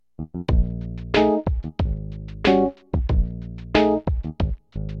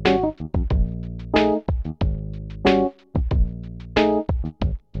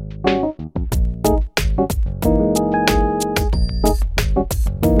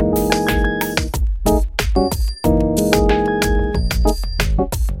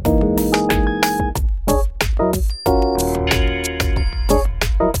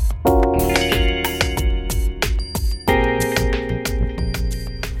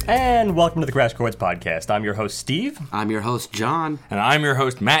Welcome to the Crash Chords Podcast. I'm your host, Steve. I'm your host, John. And I'm your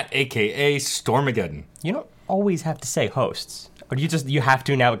host, Matt, a.k.a. Stormageddon. You don't always have to say hosts. Or do you have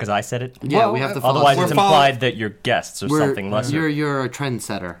to now because I said it? Yeah, we have to follow. Otherwise, it's implied that you're guests or something lesser. You're a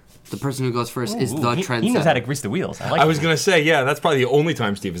trendsetter. The person who goes first is the trendsetter. He knows how to grease the wheels. I was going to say, yeah, that's probably the only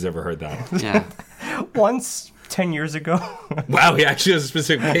time Steve has ever heard that. Yeah. Once, 10 years ago. Wow, he actually has a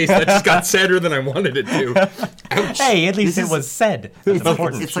specific case that just got sadder than I wanted it to. Ouch. Hey, at least it was said. That's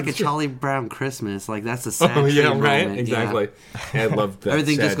important. It's like a Charlie Brown Christmas. Like, that's a sad yeah, tree right? moment. Exactly. Yeah. I love that.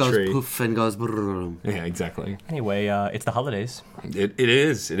 Everything sad just goes tree. poof and goes brrrr. Yeah, exactly. Anyway, it's the holidays. It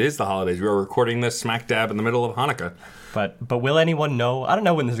is. It is the holidays. We are recording this smack dab in the middle of Hanukkah. But will anyone know? I don't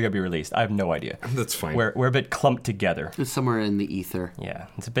know when this is going to be released. I have no idea. That's fine. We're a bit clumped together. It's somewhere in the ether. Yeah,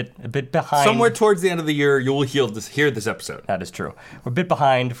 it's a bit behind. Somewhere towards the end of the year, you will hear this episode. That is true. We're a bit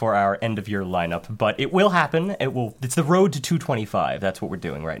behind for our end of year lineup, but it will happen. It's the road to 225. That's what we're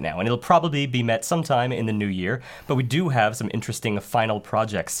doing right now, and it'll probably be met sometime in the new year. But we do have some interesting final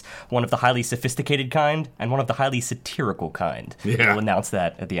projects. One of the highly sophisticated kind, and one of the highly satirical kind. Yeah. We'll announce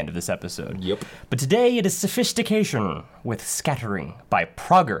that at the end of this episode. Yep. But today it is Sophistication with Scattering by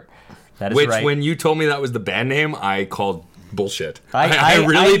Prager. That is Which, right. when you told me that was the band name, I called bullshit. I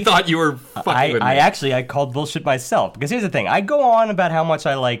really thought you were fucking with me. I called bullshit myself, because here's the thing. I go on about how much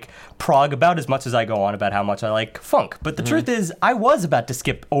I like prog about as much as I go on about how much I like funk. But the truth is, I was about to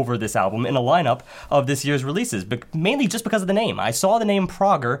skip over this album in a lineup of this year's releases, but mainly just because of the name. I saw the name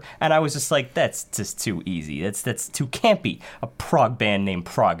Prager, and I was just like, that's just too easy. That's too campy. A prog band named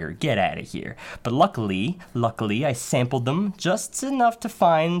Prager. Get out of here. But luckily, I sampled them just enough to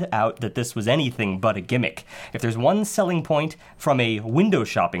find out that this was anything but a gimmick. If there's one selling point from a window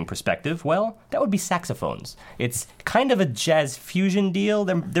shopping perspective, well, that would be saxophones. It's kind of a jazz fusion deal.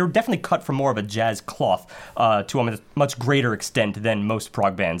 They're definitely cut from more of a jazz cloth to a much greater extent than most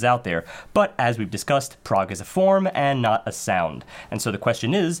prog bands out there. But as we've discussed, prog is a form and not a sound. And so the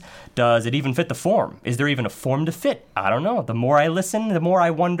question is, does it even fit the form? Is there even a form to fit? I don't know. The more I listen, the more I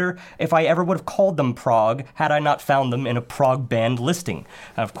wonder if I ever would have called them prog had I not found them in a prog band listing.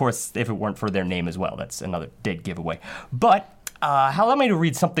 Of course, if it weren't for their name as well. That's another dead giveaway. But allow me to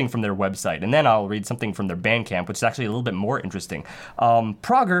read something from their website, and then I'll read something from their Bandcamp, which is actually a little bit more interesting.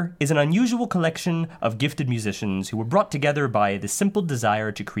 Prager is an unusual collection of gifted musicians who were brought together by the simple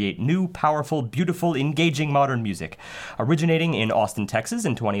desire to create new, powerful, beautiful, engaging modern music. Originating in Austin, Texas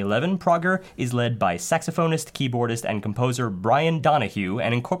in 2011, Prager is led by saxophonist, keyboardist, and composer Brian Donahue,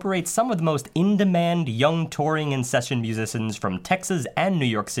 and incorporates some of the most in-demand young touring and session musicians from Texas and New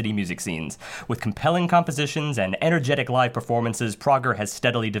York City music scenes. With compelling compositions and energetic live performances, Prager has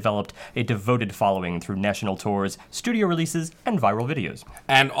steadily developed a devoted following through national tours, studio releases, and viral videos.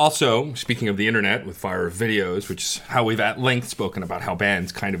 And also, speaking of the internet with viral videos, which is how we've at length spoken about how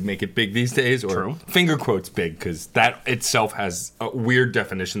bands kind of make it big these days, or True. Finger quotes big, because that itself has a weird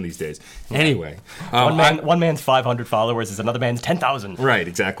definition these days. Anyway. One man's 500 followers is another man's 10,000. Right,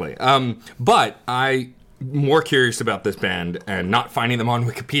 exactly. But I... more curious about this band and not finding them on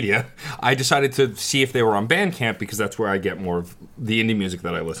Wikipedia, I decided to see if they were on Bandcamp, because that's where I get more of the indie music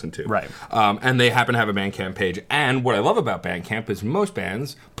that I listen to. Right. And they happen to have a Bandcamp page. And what I love about Bandcamp is most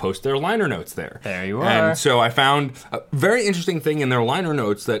bands post their liner notes there. There you are. And so I found a very interesting thing in their liner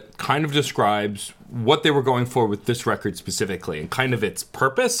notes that kind of describes what they were going for with this record specifically and kind of its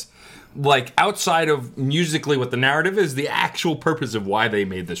purpose. Like, outside of musically what the narrative is, the actual purpose of why they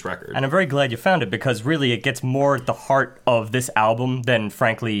made this record. And I'm very glad you found it, because really it gets more at the heart of this album than,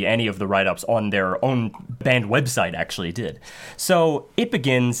 frankly, any of the write-ups on their own band website actually did. So, it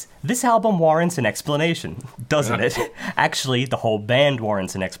begins, this album warrants an explanation, doesn't it? Actually, the whole band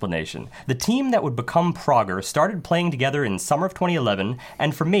warrants an explanation. The team that would become Prager started playing together in summer of 2011,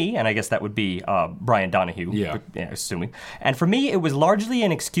 and for me, and I guess that would be Brian Donahue, yeah, assuming, and for me, it was largely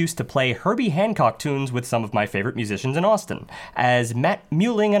an excuse to play play Herbie Hancock tunes with some of my favorite musicians in Austin. As Matt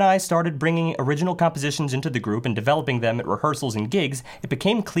Muehling and I started bringing original compositions into the group and developing them at rehearsals and gigs, it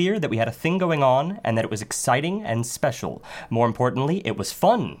became clear that we had a thing going on and that it was exciting and special. More importantly, it was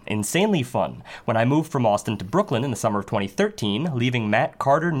fun, insanely fun. When I moved from Austin to Brooklyn in the summer of 2013, leaving Matt,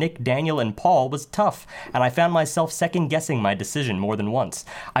 Carter, Nick, Daniel, and Paul was tough, and I found myself second-guessing my decision more than once.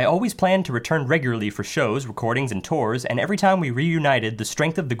 I always planned to return regularly for shows, recordings, and tours, and every time we reunited, the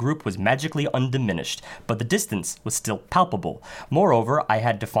strength of the group was magically undiminished, but the distance was still palpable. Moreover, I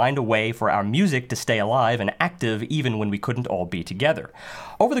had to find a way for our music to stay alive and active even when we couldn't all be together.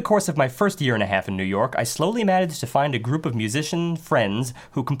 Over the course of my first year and a half in New York, I slowly managed to find a group of musician friends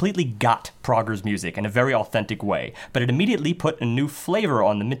who completely got Progger's music in a very authentic way, but it immediately put a new flavor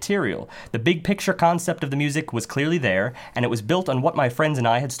on the material. The big picture concept of the music was clearly there, and it was built on what my friends and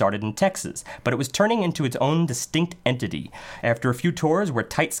I had started in Texas, but it was turning into its own distinct entity. After a few tours where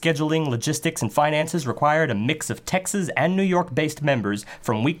tight scheduling, logistics, and finances required a mix of Texas and New York-based members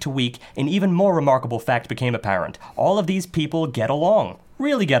from week to week, an even more remarkable fact became apparent. All of these people get along.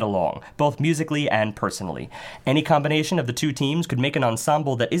 Really get along, both musically and personally. Any combination of the two teams could make an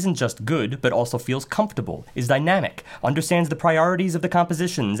ensemble that isn't just good, but also feels comfortable, is dynamic, understands the priorities of the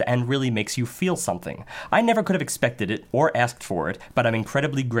compositions, and really makes you feel something. I never could have expected it or asked for it, but I'm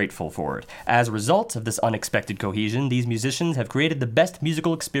incredibly grateful for it. As a result of this unexpected cohesion, these musicians have created the best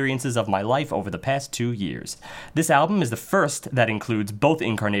musical experiences of my life over the past 2 years. This album is the first that includes both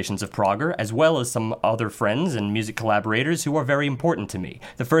incarnations of Progger, as well as some other friends and music collaborators who are very important to me.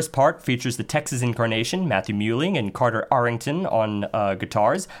 The first part features the Texas incarnation, Matthew Muehling and Carter Arrington on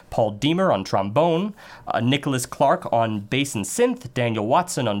guitars, Paul Deemer on trombone, Nicholas Clark on bass and synth, Daniel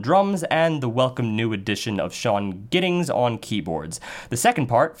Watson on drums, and the welcome new addition of Sean Giddings on keyboards. The second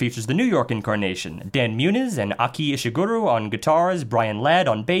part features the New York incarnation, Dan Muniz and Aki Ishiguro on guitars, Brian Ladd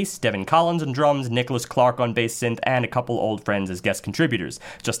on bass, Devin Collins on drums, Nicholas Clark on bass synth, and a couple old friends as guest contributors,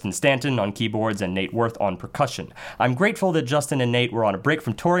 Justin Stanton on keyboards and Nate Worth on percussion. I'm grateful that Justin and Nate were on a break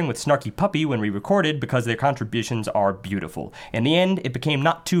from touring with Snarky Puppy when we recorded because their contributions are beautiful. In the end, it became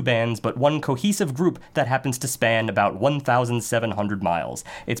not two bands, but one cohesive group that happens to span about 1,700 miles.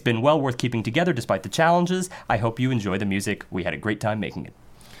 It's been well worth keeping together despite the challenges. I hope you enjoy the music. We had a great time making it.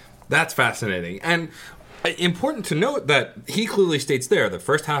 That's fascinating. And important to note that he clearly states there the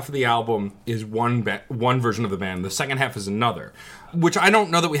first half of the album is one version of the band, the second half is another, which I don't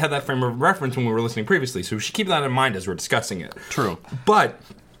know that we had that frame of reference when we were listening previously, so we should keep that in mind as we're discussing it. True. But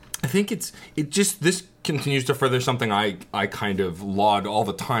I think this continues to further something I kind of laud all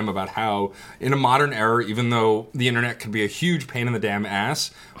the time about how in a modern era, even though the internet can be a huge pain in the damn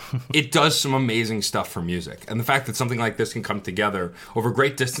ass, it does some amazing stuff for music. And the fact that something like this can come together over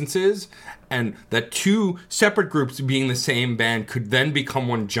great distances and that two separate groups being the same band could then become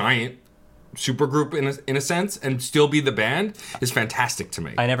one giant supergroup in a sense and still be the band is fantastic to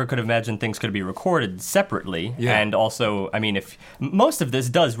me. I never could have imagined things could be recorded separately. Yeah. And also, I mean, if most of this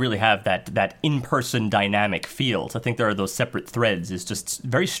does really have that in-person dynamic feel, to think there are those separate threads is just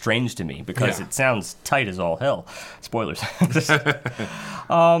very strange to me because it sounds tight as all hell. Spoilers.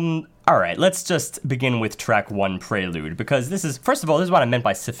 All right, let's just begin with track 1, Prelude, because this is, first of all, this is what I meant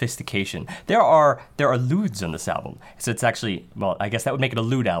by sophistication. There are ludes on this album, so it's actually, well, I guess that would make it a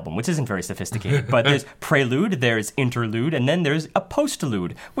lude album, which isn't very sophisticated, but there's prelude, there's interlude, and then there's a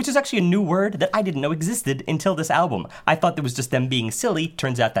postlude, which is actually a new word that I didn't know existed until this album. I thought that was just them being silly.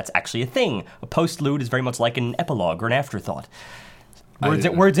 Turns out that's actually a thing. A postlude is very much like an epilogue or an afterthought.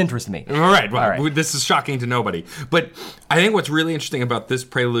 Words interest me. All right. This is shocking to nobody. But I think what's really interesting about this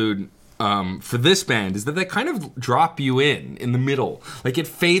prelude for this band is that they kind of drop you in the middle. Like it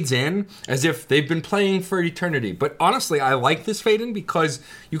fades in as if they've been playing for eternity. But honestly, I like this fade in because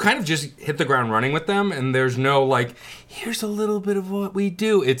you kind of just hit the ground running with them and there's no like, here's a little bit of what we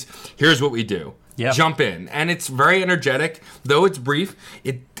do. It's, here's what we do. Yep. Jump in. And it's very energetic. Though it's brief,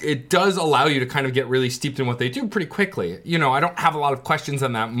 it does allow you to kind of get really steeped in what they do pretty quickly. You know, I don't have a lot of questions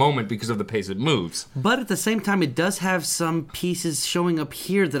on that moment because of the pace it moves. But at the same time, it does have some pieces showing up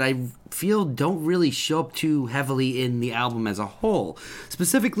here that I feel don't really show up too heavily in the album as a whole.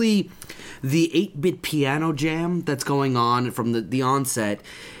 Specifically, the 8-bit piano jam that's going on from the onset.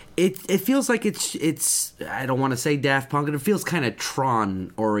 It feels like it's I don't want to say Daft Punk, but it feels kind of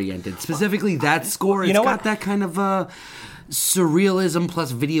Tron oriented. Specifically that score, it's got that kind of surrealism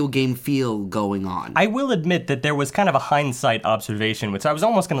plus video game feel going on. I will admit that there was kind of a hindsight observation, which I was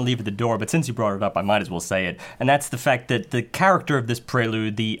almost going to leave at the door, but since you brought it up, I might as well say it. And that's the fact that the character of this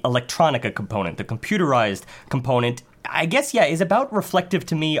prelude, the electronica component, the computerized component, I guess, yeah, is about reflective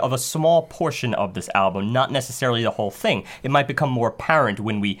to me of a small portion of this album, not necessarily the whole thing. It might become more apparent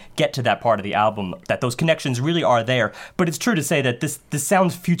when we get to that part of the album that those connections really are there, but it's true to say that this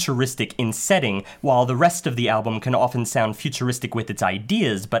sounds futuristic in setting, while the rest of the album can often sound futuristic with its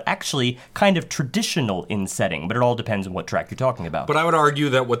ideas, but actually kind of traditional in setting, but it all depends on what track you're talking about. But I would argue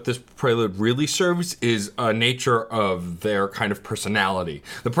that what this prelude really serves is a nature of their kind of personality.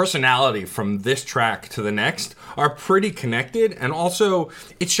 The personality from this track to the next are pretty connected, and also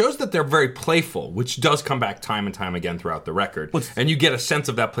it shows that they're very playful, which does come back time and time again throughout the record. And you get a sense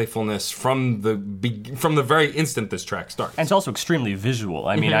of that playfulness from the very instant this track starts. And it's also extremely visual.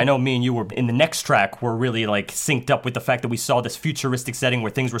 I mean, I know me and you were in the next track were really like synced up with the fact that we saw this futuristic setting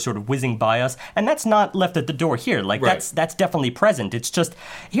where things were sort of whizzing by us, and that's not left at the door here. Like Right. that's definitely present. It's just,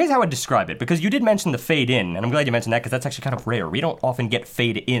 here's how I describe it, because you did mention the fade in, and I'm glad you mentioned that because that's actually kind of rare. We don't often get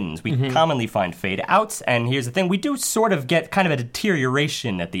fade ins. We commonly find fade outs, and here's the thing, we do sort of get kind of a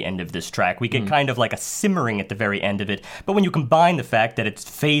deterioration at the end of this track. We get kind of like a simmering at the very end of it, but when you combine the fact that it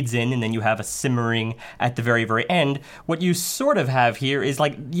fades in and then you have a simmering at the very, very end, what you sort of have here is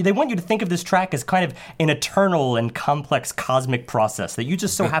like, they want you to think of this track as kind of an eternal and complex cosmic process that you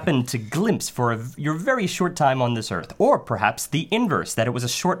just so happen to glimpse for your very short time on this earth. Or perhaps the inverse, that it was a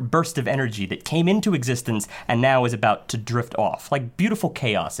short burst of energy that came into existence and now is about to drift off. Like beautiful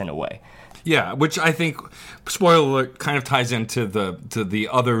chaos in a way. Yeah, which I think, spoiler alert, kind of ties into the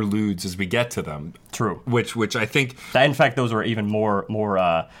other ludes as we get to them. True. Which I think... In fact, those are even more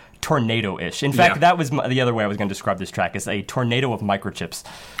tornado-ish. In fact, that was the other way I was going to describe this track, is a tornado of microchips.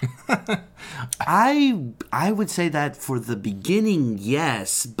 I would say that for the beginning,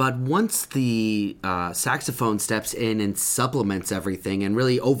 yes, but once the saxophone steps in and supplements everything and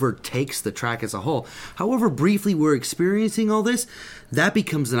really overtakes the track as a whole, however briefly we're experiencing all this, that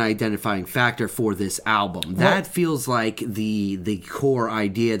becomes an identifying factor for this album. That feels like the core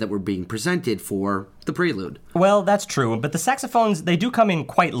idea that we're being presented for the prelude. Well, that's true, but the saxophones, they do come in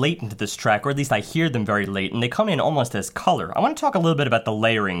quite late into this track, or at least I hear them very late, and they come in almost as color. I want to talk a little bit about the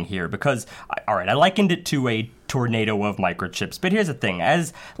layering here, because, all right, I likened it to a tornado of microchips, but here's the thing,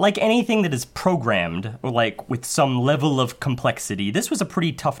 as like anything that is programmed, or like with some level of complexity, this was a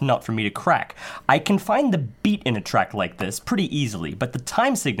pretty tough nut for me to crack. I can find the beat in a track like this pretty easily, but the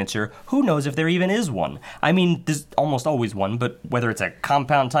time signature, who knows if there even is one? I mean, there's almost always one, but whether it's a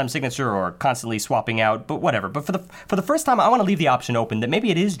compound time signature or constantly swapping out, but whatever. But for the first time, I want to leave the option open that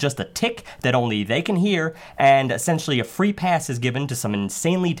maybe it is just a tick that only they can hear, and essentially a free pass is given to some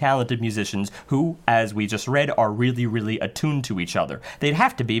insanely talented musicians who, as we just read, are really, really attuned to each other. They'd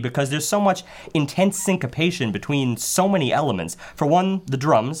have to be, because there's so much intense syncopation between so many elements. For one, the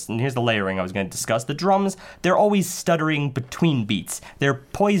drums, and here's the layering I was going to discuss. The drums, they're always stuttering between beats. They're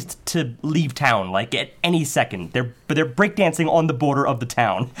poised to leave town, like at any second. They're breakdancing on the border of the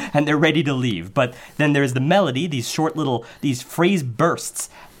town, and they're ready to leave. But then there's the melody, these short little, these phrase bursts,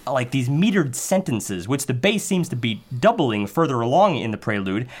 like these metered sentences, which the bass seems to be doubling further along in the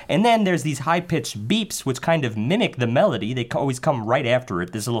prelude, and then there's these high-pitched beeps, which kind of mimic the melody. They always come right after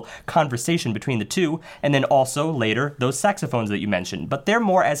it, this little conversation between the two, and then also, later, those saxophones that you mentioned, but they're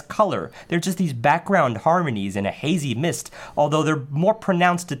more as color. They're just these background harmonies in a hazy mist, although they're more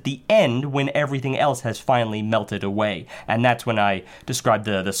pronounced at the end when everything else has finally melted away, and that's when I described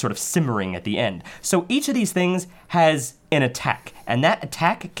the sort of simmering at the end. So each of these things has an attack, and that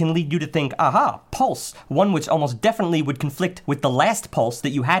attack can lead you to think, aha, pulse, one which almost definitely would conflict with the last pulse that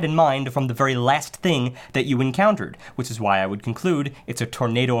you had in mind from the very last thing that you encountered, which is why I would conclude it's a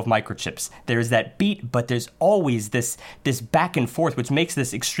tornado of microchips. There's that beat, but there's always this back and forth, which makes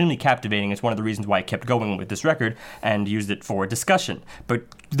this extremely captivating. It's one of the reasons why I kept going with this record and used it for discussion. But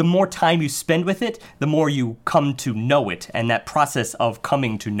the more time you spend with it, the more you come to know it, and that process of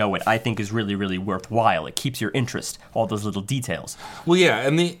coming to know it, I think, is really, really worthwhile. It keeps your interest, all those little details. Well, yeah,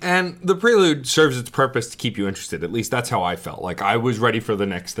 and the prelude serves its purpose to keep you interested. At least that's how I felt. Like, I was ready for the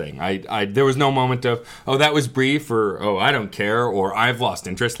next thing. There was no moment of, oh, that was brief, or oh, I don't care, or I've lost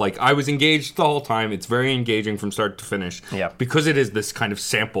interest. Like, I was engaged the whole time. It's very engaging from start to finish. Yeah. Because it is this kind of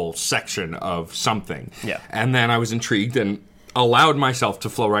sample section of something. Yeah. And then I was intrigued and allowed myself to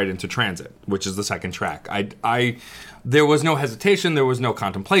flow right into Transit, which is the second track. There was no hesitation, there was no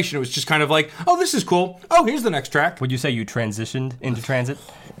contemplation. It was just kind of like, oh, this is cool. Oh, here's the next track. Would you say you transitioned into Transit?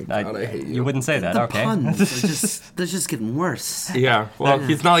 God, I hate you. You wouldn't say that, The okay. puns, they're just getting worse. Yeah, well,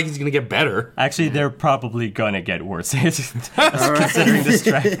 it's not like he's going to get better. Actually, they're probably gonna get worse, considering this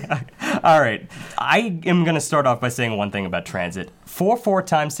track. All right, I am gonna start off by saying one thing about Transit. 4/4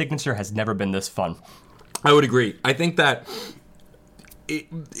 time signature has never been this fun. I would agree. I think that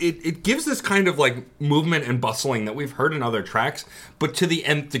it gives this kind of like movement and bustling that we've heard in other tracks, but to the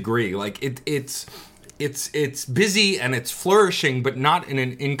nth degree. Like it's busy and it's flourishing, but not in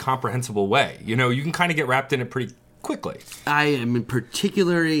an incomprehensible way. You know, you can kind of get wrapped in it pretty quickly. I am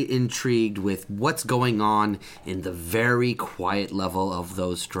particularly intrigued with what's going on in the very quiet level of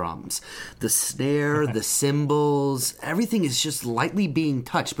those drums. The snare, the cymbals, everything is just lightly being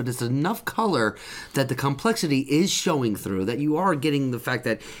touched, but it's enough color that the complexity is showing through, that you are getting the fact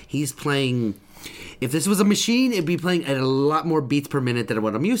that he's playing... If this was a machine, it'd be playing at a lot more beats per minute than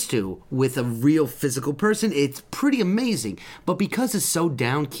what I'm used to. With a real physical person, it's pretty amazing. But because it's so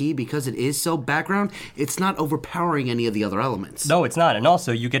down key, because it is so background, it's not overpowering any of the other elements. No, it's not. And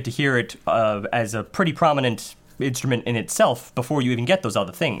also, you get to hear it as a pretty prominent instrument in itself before you even get those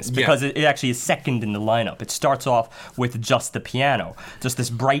other things, because it actually is second in the lineup. It starts off with just the piano, just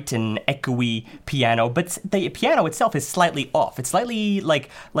this bright and echoey piano, but the piano itself is slightly off. It's slightly like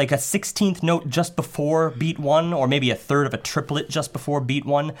a 16th note just before beat one, or maybe a third of a triplet just before beat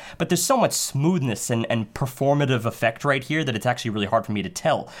one, but there's so much smoothness and performative effect right here that it's actually really hard for me to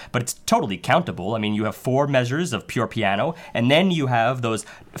tell, but it's totally countable. I mean, you have 4 measures of pure piano, and then you have those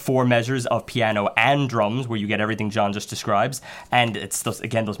 4 measures of piano and drums where you get everything John just describes, and it's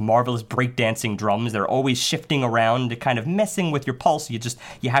those marvelous breakdancing drums. They're always shifting around, kind of messing with your pulse. You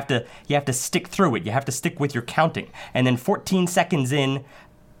have to stick through it. You have to stick with your counting. And then 14 seconds in,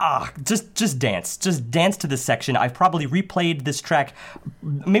 just dance to this section. I've probably replayed this track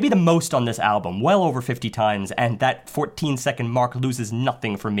maybe the most on this album, well over 50 times, and that 14-second mark loses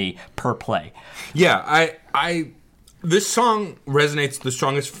nothing for me per play. Yeah, this song resonates the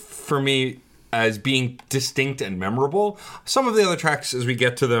strongest for me as being distinct and memorable. Some of the other tracks, as we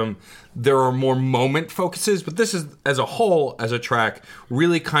get to them, there are more moment focuses, but this is, as a whole, as a track,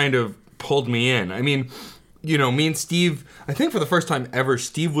 really kind of pulled me in. I mean, you know, me and Steve, I think for the first time ever,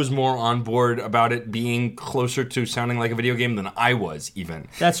 Steve was more on board about it being closer to sounding like a video game than I was, even.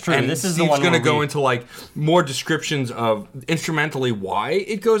 That's true. And this is Steve's the one going to go into like more descriptions of instrumentally why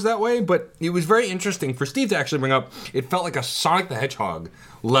it goes that way, but it was very interesting for Steve to actually bring up. It felt like a Sonic the Hedgehog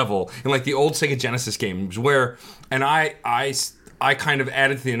level in like the old Sega Genesis games, where, and I kind of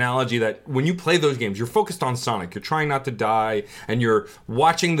added to the analogy that when you play those games, you're focused on Sonic. You're trying not to die, and you're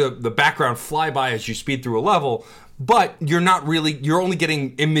watching the background fly by as you speed through a level, but you're only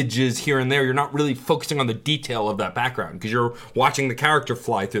getting images here and there. You're not really focusing on the detail of that background because you're watching the character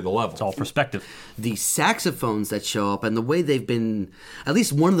fly through the level. It's all perspective. The saxophones that show up and the way they've been, at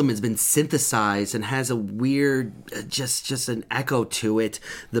least one of them has been synthesized and has a weird, just an echo to it.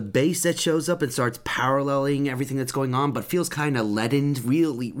 The bass that shows up and starts paralleling everything that's going on, but feels kind of leadened,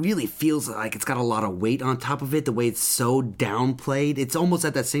 really feels like it's got a lot of weight on top of it, the way it's so downplayed. It's almost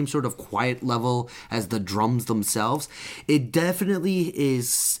at that same sort of quiet level as the drums themselves. It definitely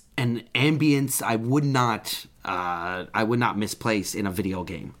is an ambience I would not misplace in a video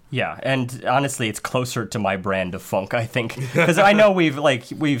game. Yeah, and honestly, it's closer to my brand of funk, I think, because I know we've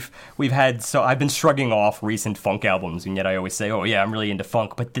had, so I've been shrugging off recent funk albums, and yet I always say, oh yeah, I'm really into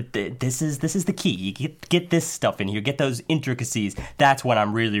funk, but this is the key. You get this stuff in here, get those intricacies. That's when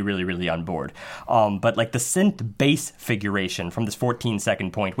I'm really on board. But like the synth bass figuration from this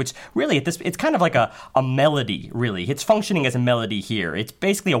 14-second point, which really it's kind of like a melody. Really, it's functioning as a melody here. It's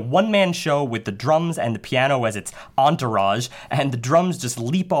basically a one-man show with the drums and the piano as its entourage, and the drums just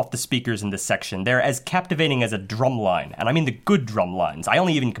leap off the speakers in this section. They're as captivating as a drum line, and I mean the good drum lines. I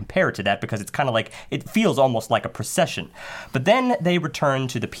only even compare it to that because it's kind of like, it feels almost like a procession. But then they return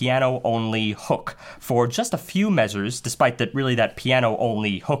to the piano-only hook for just a few measures, despite that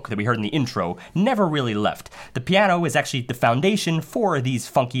piano-only hook that we heard in the intro never really left. The piano is actually the foundation for these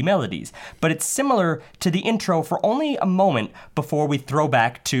funky melodies, but it's similar to the intro for only a moment before we throw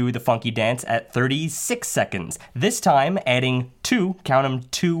back to the funky dance at 36 seconds. This time adding two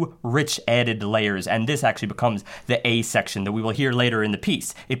rich added layers, and this actually becomes the A section that we will hear later in the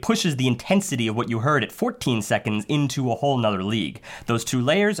piece. It pushes the intensity of what you heard at 14 seconds into a whole nother league. Those 2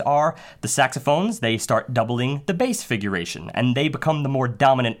 layers are the saxophones. They start doubling the bass figuration, and they become the more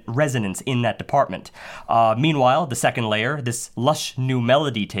dominant resonance in that department. Meanwhile, the second layer, this lush new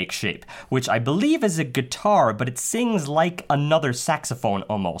melody takes shape, which I believe is a guitar, but it sings like another saxophone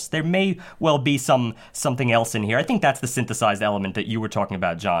almost. There may well be something else in here. I think that's the synthesized element element that you were talking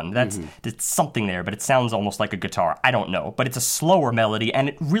about, John. That's something there, but it sounds almost like a guitar. I don't know, but it's a slower melody, and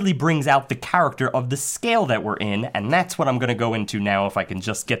it really brings out the character of the scale that we're in, and that's what I'm going to go into now if I can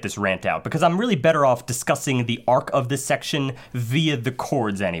just get this rant out, because I'm really better off discussing the arc of this section via the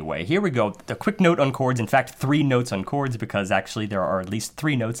chords anyway. Here we go. A quick note on chords. In fact, 3 notes on chords, because actually there are at least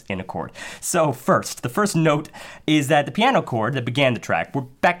 3 notes in a chord. So first, the first note is that the piano chord that began the track, we're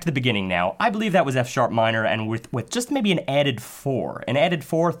back to the beginning now. I believe that was F sharp minor, and with just maybe an added 4. An added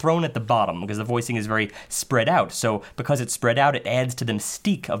 4 thrown at the bottom, because the voicing is very spread out. So because it's spread out, it adds to the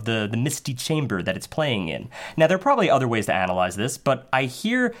mystique of the misty chamber that it's playing in. Now, there are probably other ways to analyze this, but I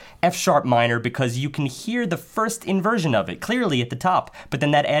hear F sharp minor because you can hear the first inversion of it clearly at the top, but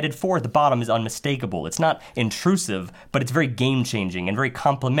then that added 4 at the bottom is unmistakable. It's not intrusive, but it's very game-changing and very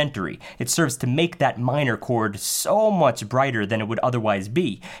complementary. It serves to make that minor chord so much brighter than it would otherwise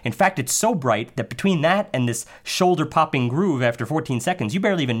be. In fact, it's so bright that between that and this shoulder-popping groove after 14 seconds, you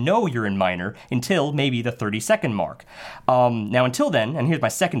barely even know you're in minor until maybe the 30-second mark. Now, until then, and here's my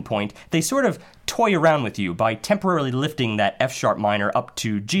second point, they sort of toy around with you by temporarily lifting that F sharp minor up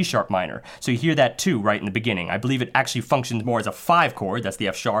to G sharp minor. So you hear that too right in the beginning. I believe it actually functions more as a 5 chord, that's the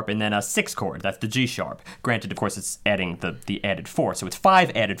F sharp, and then a 6 chord, that's the G sharp. Granted, of course, it's adding the added 4. So it's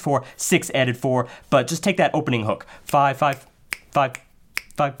 5 added 4, 6 added 4, but just take that opening hook. 5, 5, 5,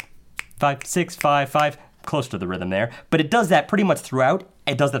 5, 5, 6, 5, 5, close to the rhythm there. But it does that pretty much throughout.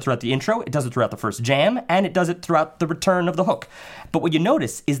 It does that throughout the intro, it does it throughout the first jam, and it does it throughout the return of the hook. But what you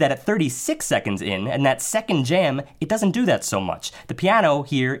notice is that at 36 seconds in, and that second jam, it doesn't do that so much. The piano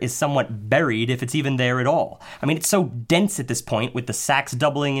here is somewhat buried, if it's even there at all. I mean, it's so dense at this point, with the sax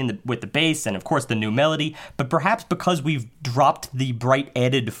doubling with the bass, and of course the new melody, but perhaps because we've dropped the bright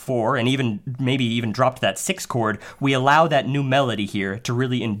added 4, and maybe even dropped that 6 chord, we allow that new melody here to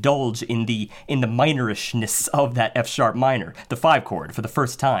really indulge in the minorishness of that F sharp minor, the 5 chord, for the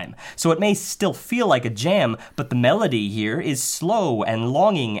first time. So it may still feel like a jam, but the melody here is slow and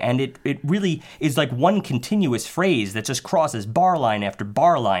longing, and it really is like one continuous phrase that just crosses bar line after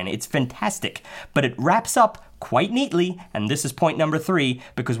bar line. It's fantastic, but it wraps up quite neatly, and this is point number 3,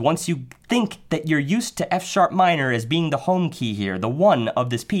 because once you think that you're used to F sharp minor as being the home key here, the 1 of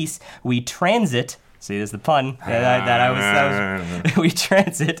this piece, we transit. See, there's the pun we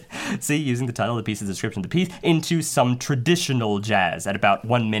transit, using the title of the piece as a description of the piece, into some traditional jazz at about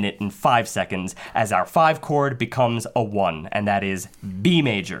 1 minute and 5 seconds as our 5 chord becomes a 1, and that is B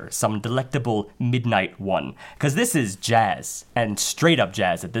major, some delectable midnight 1. Because this is jazz, and straight up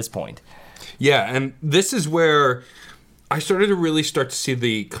jazz at this point. Yeah, and this is where I started to really start to see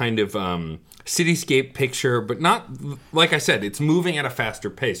the kind of cityscape picture, but not, like I said, it's moving at a faster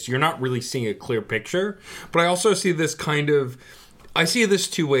pace. You're not really seeing a clear picture, but I also see this I see this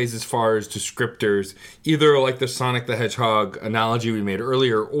 2 ways as far as descriptors, either like the Sonic the Hedgehog analogy we made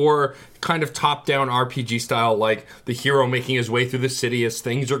earlier, or kind of top-down RPG style, like the hero making his way through the city as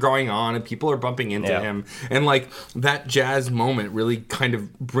things are going on and people are bumping into him. And like that jazz moment really kind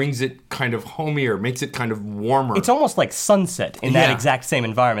of brings it kind of homier, makes it kind of warmer. It's almost like Sunset in that exact same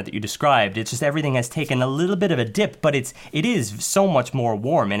environment that you described. It's just everything has taken a little bit of a dip, but it is so much more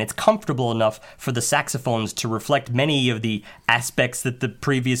warm, and it's comfortable enough for the saxophones to reflect many of the aspects that the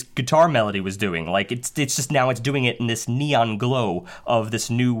previous guitar melody was doing. Like it's just now it's doing it in this neon glow of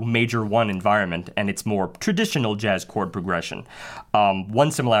this new major 1 environment, and its more traditional jazz chord progression. One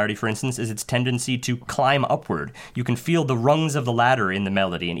similarity, for instance, is its tendency to climb upward. You can feel the rungs of the ladder in the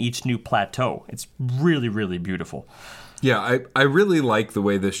melody in each new plateau. It's really, really beautiful. Yeah, I really like the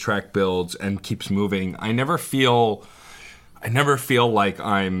way this track builds and keeps moving. I never feel like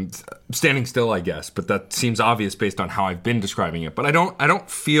I'm standing still, I guess, but that seems obvious based on how I've been describing it. But I don't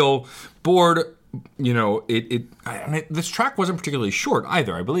feel bored. You know, this track wasn't particularly short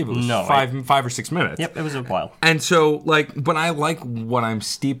either. I believe it was 5 or 6 minutes. Yep, it was a while. And so, but I like what I'm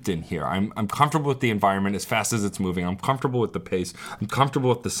steeped in here. I'm comfortable with the environment as fast as it's moving. I'm comfortable with the pace. I'm comfortable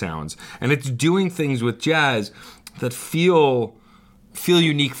with the sounds, and it's doing things with jazz that feel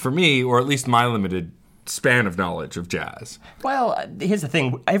unique for me, or at least my limited span of knowledge of jazz. Well, here's the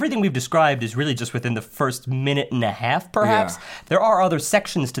thing. Everything we've described is really just within the first minute and a half, perhaps. Yeah. There are other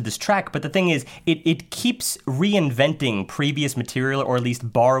sections to this track, but the thing is, it keeps reinventing previous material, or at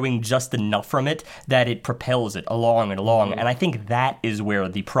least borrowing just enough from it that it propels it along and along. Mm-hmm. And I think that is where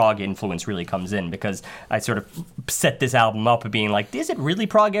the prog influence really comes in, because I sort of set this album up being like, is it really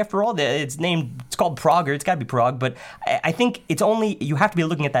prog after all? It's called prog, or it's got to be prog, but I think you have to be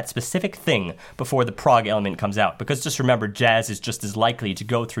looking at that specific thing before the prog element comes out, because just remember, jazz is just as likely to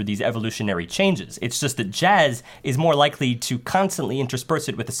go through these evolutionary changes. It's just that jazz is more likely to constantly intersperse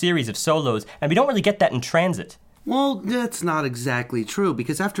it with a series of solos, and we don't really get that in transit. Well, that's not exactly true,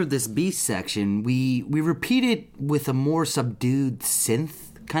 because after this B section, we repeat it with a more subdued synth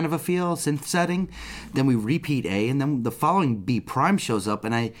kind of a feel, synth setting. Then we repeat A, and then the following B prime shows up,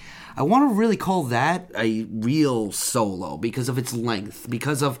 and I want to really call that a real solo because of its length,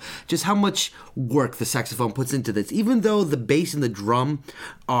 because of just how much work the saxophone puts into this. Even though the bass and the drum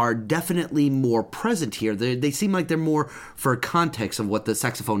are definitely more present here, they seem like they're more for context of what the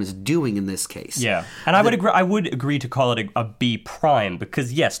saxophone is doing in this case. Yeah, and I would agree to call it a B prime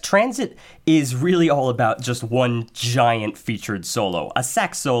because yes, Transit is really all about just one giant featured solo, a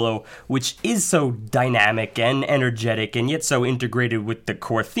sax solo, which is so dynamic and energetic and yet so integrated with the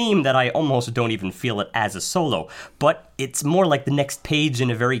core theme that I almost don't even feel it as a solo. But it's more like the next page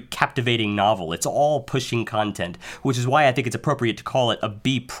in a very captivating novel. It's all pushing content, which is why I think it's appropriate to call it a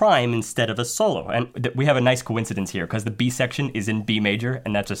B prime instead of a solo. And we have a nice coincidence here because the B section is in B major,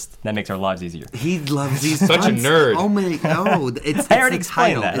 and that makes our lives easier. He loves these. Such a nerd. Oh my! No, it's I already the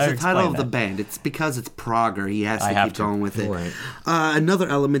explained title. that. It's the title of the band. It's because it's Prager. He has to keep going with it. Right. Another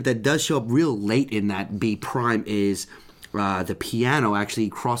element that does show up real late in that B prime is the piano actually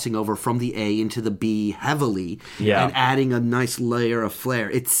crossing over from the A into the B heavily and adding a nice layer of flair.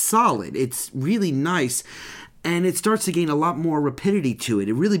 It's solid. It's really nice. And it starts to gain a lot more rapidity to it.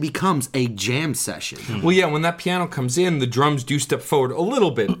 It really becomes a jam session. Well, yeah, when that piano comes in, the drums do step forward a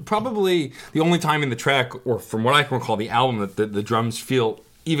little bit. Probably the only time in the track, or from what I can recall, the album, that the drums feel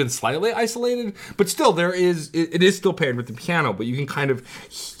even slightly isolated, but still it is still paired with the piano, but you can kind of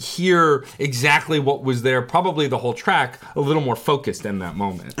hear exactly what was there, probably the whole track, a little more focused in that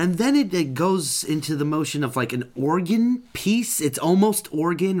moment. And then it goes into the motion of like an organ piece. It's almost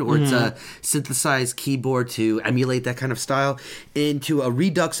organ, or it's a synthesized keyboard to emulate that kind of style, into a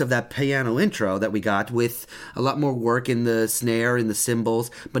redux of that piano intro that we got with a lot more work in the snare and the cymbals,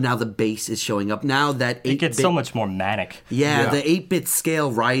 but now the bass is showing up. Now that 8-bit, it gets so much more manic. Yeah, the 8-bit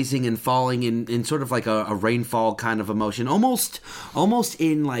scale rising and falling in sort of like a rainfall kind of emotion, almost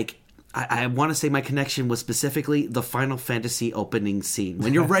in like, I want to say my connection was specifically the Final Fantasy opening scene.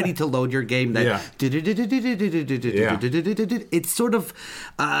 When you're ready to load your game, it's sort of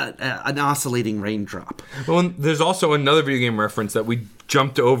an oscillating raindrop. Well, and there's also another video game reference that we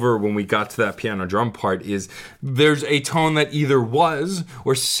jumped over when we got to that piano drum part, is there's a tone that either was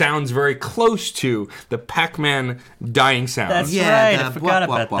or sounds very close to the Pac-Man dying sound. That's right, I forgot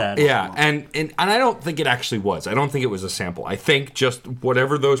about that. Yeah, and I don't think it actually was. I don't think it was a sample. I think just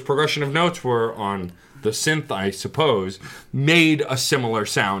whatever those progression of notes were on the synth, I suppose, made a similar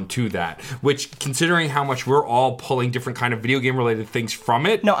sound to that, which, considering how much we're all pulling different kind of video game related things from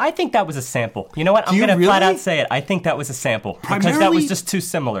it. No, I think that was a sample. You know what? I'm going to flat out say it. I think that was a sample. Because that was just too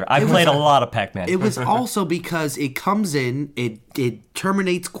similar. I played a lot of Pac-Man. It was also because it comes in, it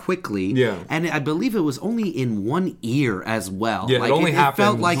terminates quickly, and I believe it was only in one ear as well. Yeah, like, it only happened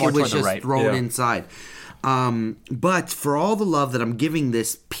felt like it was just thrown Yeah. inside. But for all the love that I'm giving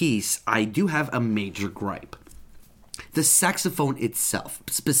this piece, I do have a major gripe. The saxophone itself,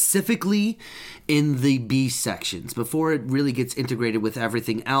 specifically in the B sections, before it really gets integrated with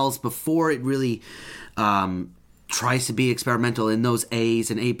everything else, before it really tries to be experimental in those A's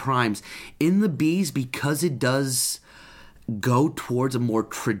and A primes, in the B's, because it does go towards a more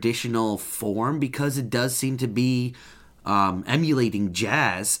traditional form, because it does seem to be emulating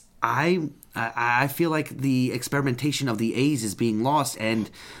jazz, I feel like the experimentation of the A's is being lost, and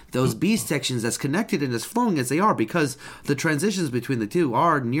those B sections, as connected and as flowing as they are, because the transitions between the two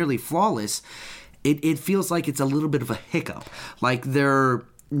are nearly flawless, it feels like it's a little bit of a hiccup. Like they're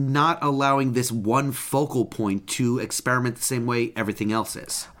not allowing this one focal point to experiment the same way everything else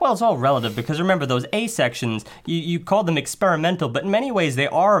is. Well, it's all relative, because remember, those A sections, you call them experimental, but in many ways they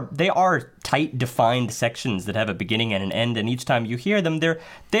are tight, defined sections that have a beginning and an end, and each time you hear them,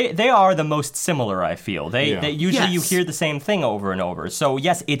 they are the most similar, I feel. They usually you hear the same thing over and over. So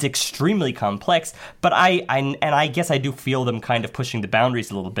yes, it's extremely complex, but I guess I do feel them kind of pushing the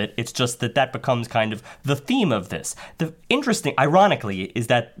boundaries a little bit. It's just that becomes kind of the theme of this. The interesting, ironically, is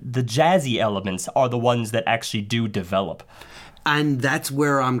that the jazzy elements are the ones that actually do develop. And that's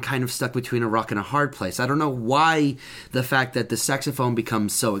where I'm kind of stuck between a rock and a hard place. I don't know why the fact that the saxophone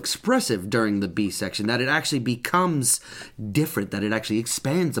becomes so expressive during the B section, that it actually becomes different, that it actually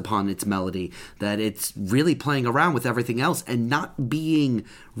expands upon its melody, that it's really playing around with everything else and not being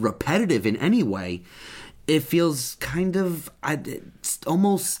repetitive in any way. It feels kind of it's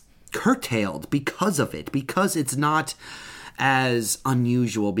almost curtailed because of it, because it's not as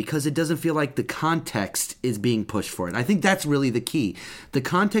unusual, because it doesn't feel like the context is being pushed for it. I think that's really the key. The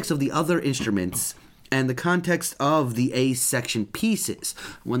context of the other instruments and the context of the A section pieces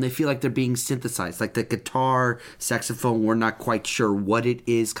when they feel like they're being synthesized, like the guitar, saxophone, we're not quite sure what it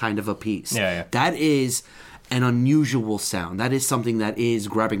is kind of a piece. Yeah. That is an unusual sound. That is something that is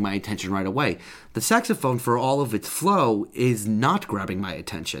grabbing my attention right away. The saxophone, for all of its flow, is not grabbing my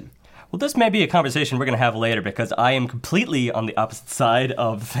attention. Well, this may be a conversation we're going to have later because I am completely on the opposite side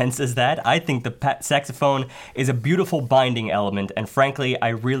of the fence as that. I think the saxophone is a beautiful binding element, and frankly, I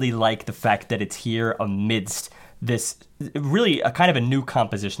really like the fact that it's here amidst this really a kind of a new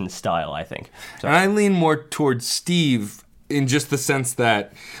composition style, I think. So, And I lean more towards Steve in just the sense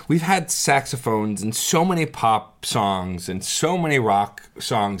that we've had saxophones in so many pop songs and so many rock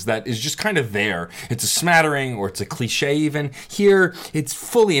songs that is just kind of there. It's a smattering or it's a cliche even. Here, it's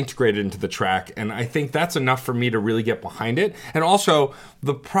fully integrated into the track, and I think that's enough for me to really get behind it. And also,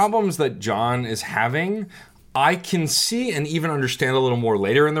 the problems that John is having, I can see and even understand a little more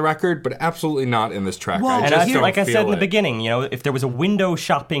later in the record, but absolutely not in this track. Well, I and just I feel don't like I said in the it. beginning, if there was a window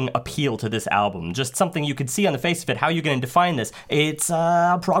shopping appeal to this album, just something you could see on the face of it, how are you going to define this? It's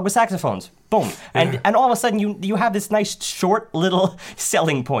prog with saxophones. Boom. And all of a sudden you have this nice short little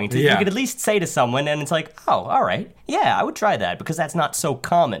selling point. Yeah. You could at least say to someone, and it's like, oh, all right. Yeah, I would try that because that's not so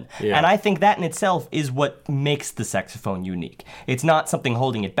common. Yeah. And I think that in itself is what makes the saxophone unique. It's not something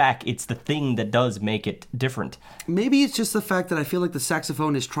holding it back. It's the thing that does make it different. Maybe it's just the fact that I feel like the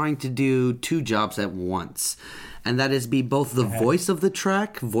saxophone is trying to do two jobs at once. And that is be both the voice of the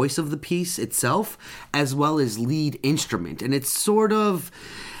track, voice of the piece itself, as well as lead instrument. And it's sort of,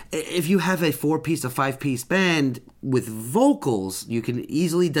 if you have a 4-piece, a 5-piece band with vocals, you can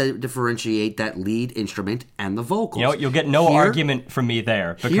easily differentiate that lead instrument and the vocals. You'll get no argument from me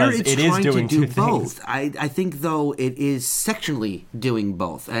there because it's it is trying doing to do two both. things. I think, though, it is sectionally doing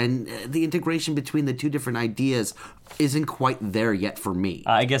both. And the integration between the two different ideas isn't quite there yet for me.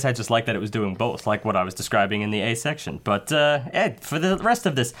 I guess I just like that it was doing both, like what I was describing in the A section. But for the rest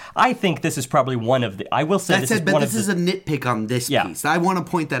of this, I think this is probably one of the. I will say That this said, is but one this of is the. a nitpick on this Yeah. piece. I want to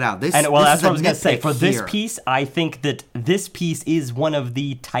point that out. This, And this that's is what I a was going to say. nitpick For this here. piece, I think that this piece is one of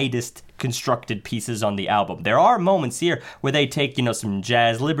the tightest constructed pieces on the album. There are moments here where they take, some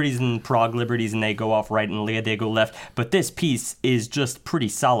jazz liberties and prog liberties and they go off right and they go left, but this piece is just pretty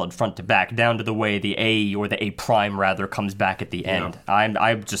solid front to back, down to the way the A or the A prime rather comes back at the end.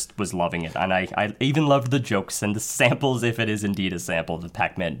 I just was loving it, and I even loved the jokes and the samples, if it is indeed a sample of the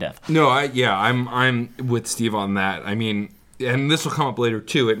Pac-Man death. No, I'm with Steve on that. I mean, and this will come up later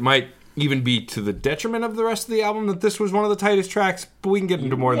too. It might even be to the detriment of the rest of the album that this was one of the tightest tracks, but we can get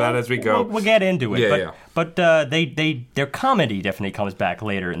into more of that as we go. We'll get into it. Yeah, but their comedy definitely comes back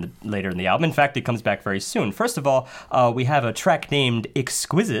later in the album. In fact, it comes back very soon. First of all, we have a track named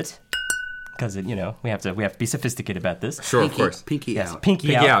 "Exquisite." Because we have to be sophisticated about this. Sure, of course. Pinky out.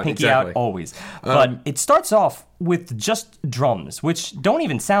 Pinky out, exactly. always. But it starts off with just drums, which don't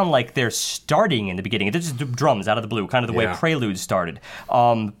even sound like they're starting in the beginning. They're just drums out of the blue, kind of the way Yeah. Prelude started.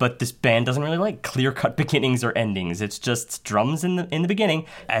 But this band doesn't really like clear-cut beginnings or endings. It's just drums in the beginning,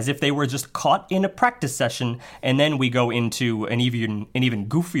 as if they were just caught in a practice session, and then we go into an even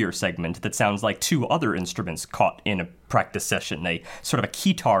goofier segment that sounds like two other instruments caught in a practice session, a sort of a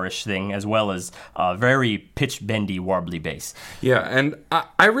keytar-ish thing, as well as a very pitch-bendy, warbly bass. Yeah, and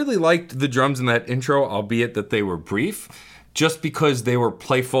I really liked the drums in that intro, albeit that they were brief, just because they were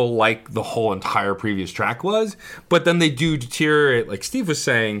playful like the whole entire previous track was. But then they do deteriorate, like Steve was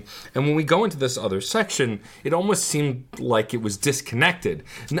saying, and when we go into this other section, it almost seemed like it was disconnected.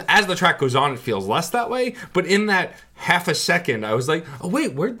 And as the track goes on, it feels less that way, but in that half a second, I was like, oh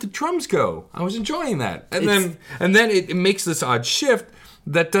wait, where'd the drums go? I was enjoying that. And then it makes this odd shift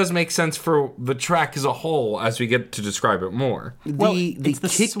that does make sense for the track as a whole as we get to describe it more. It's the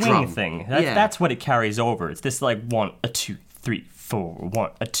kick swing drum thing. Yeah. That's what it carries over. It's this like 1, a 2, 3, 4,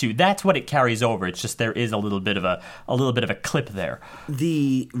 1, a 2. That's what it carries over. It's just there is a little bit of a clip there.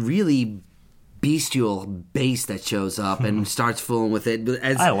 The really bestial bass that shows up and starts fooling with it.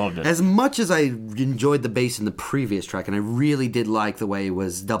 I loved it. As much as I enjoyed the bass in the previous track, and I really did like the way it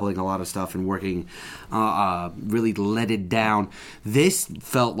was doubling a lot of stuff and working, really let it down, this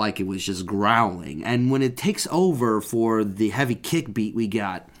felt like it was just growling. And when it takes over for the heavy kick beat we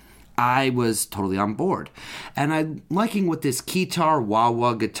got, I was totally on board. And I'm liking what this keytar,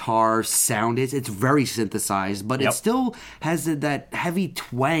 wah-wah guitar sound is. It's very synthesized, but it still has that heavy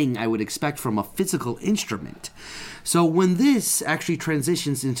twang I would expect from a physical instrument. So when this actually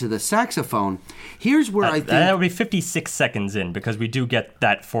transitions into the saxophone, here's where I think... That would be 56 seconds in, because we do get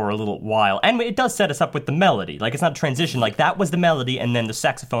that for a little while. And it does set us up with the melody. Like, it's not a transition. Like, that was the melody, and then the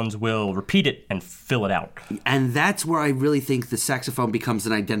saxophones will repeat it and fill it out. And that's where I really think the saxophone becomes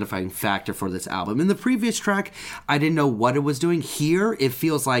an identifying factor for this album. In the previous track, I didn't know what it was doing. Here, it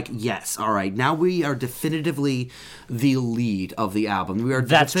feels like, yes, all right, now we are definitively the lead of the album. We are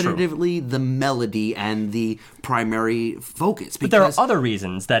definitively the melody and the primary focus. But there are other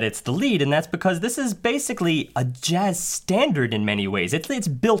reasons that it's the lead, and that's because this is basically a jazz standard in many ways. It's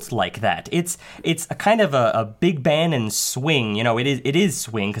built like that. It's a kind of a big band and swing. You know, it is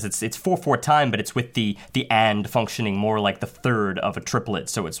swing because it's 4/4 time, but it's with the and functioning more like the third of a triplet.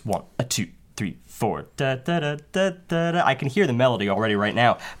 So it's 1, 2, 3, 4. Da, da, da, da, da, da. I can hear the melody already right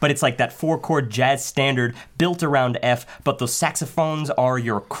now, but it's like that 4-chord jazz standard built around F, but those saxophones are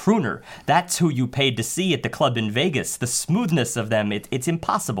your crooner. That's who you paid to see at the club in Vegas. The smoothness of them, it's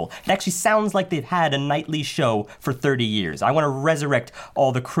impossible. It actually sounds like they've had a nightly show for 30 years. I want to resurrect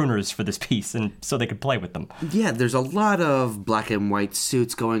all the crooners for this piece, and so they could play with them. Yeah, there's a lot of black and white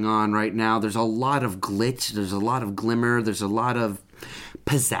suits going on right now. There's a lot of glitch. There's a lot of glimmer. There's a lot of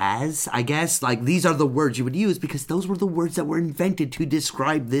pizzazz, I guess. Like, these are the words you would use because those were the words that were invented to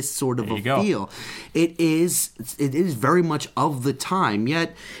describe this sort of a feel. It is very much of the time,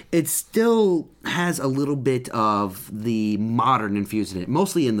 yet it still has a little bit of the modern infused in it,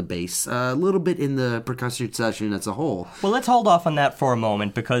 mostly in the bass, a little bit in the percussion section as a whole. Well, let's hold off on that for a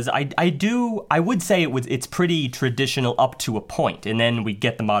moment because I would say it's pretty traditional up to a point, and then we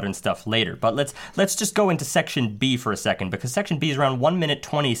get the modern stuff later. But let's just go into section B for a second, because section B is around 1 minute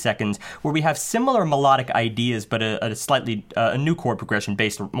 20 seconds, where we have similar melodic ideas, but a slightly a new chord progression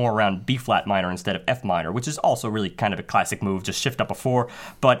based more around B flat minor instead of F minor, which is also really kind of a classic move, just shift up a 4.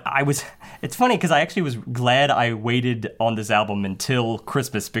 But it's funny because I actually was glad I waited on this album until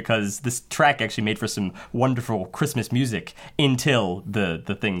Christmas, because this track actually made for some wonderful Christmas music until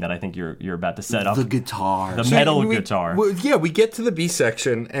the thing that I think you're about to set up. The guitar. The metal guitar. We get to the B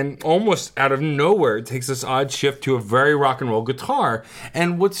section, and almost out of nowhere, it takes this odd shift to a very rock and roll guitar.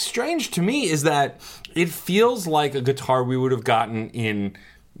 And what's strange to me is that it feels like a guitar we would have gotten in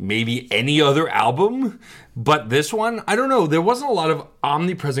maybe any other album, but this one, I don't know, there wasn't a lot of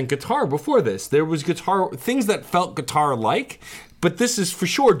omnipresent guitar before this. There was things that felt guitar-like, but this is for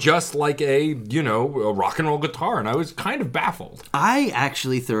sure just like a rock and roll guitar, and I was kind of baffled. I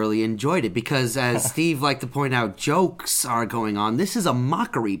actually thoroughly enjoyed it because, as Steve liked to point out, jokes are going on. This is a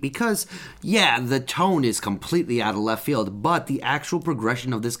mockery because, yeah, the tone is completely out of left field, but the actual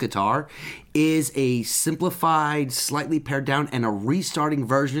progression of this guitar is a simplified, slightly pared down, and a restarting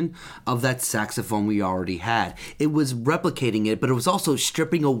version of that saxophone we already had. It was replicating it, but it was also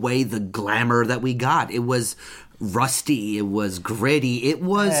stripping away the glamour that we got. It was rusty, it was gritty, it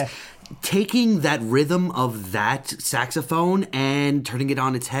was taking that rhythm of that saxophone and turning it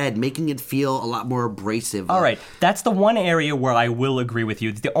on its head, making it feel a lot more abrasive. All right, that's the one area where I will agree with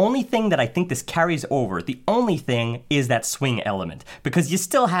you. The only thing that I think this carries over, the only thing is that swing element, because you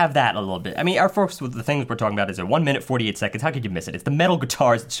still have that a little bit. I mean, our folks, the things we're talking about is 1 minute, 48 seconds. How could you miss it? It's the metal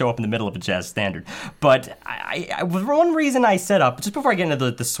guitars that show up in the middle of a jazz standard. But one reason I set up, just before I get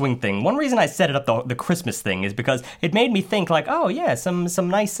into the swing thing, one reason I set it up, the Christmas thing, is because it made me think like, oh yeah, some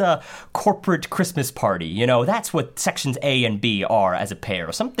nice corporate Christmas party. You know, that's what sections A and B are as a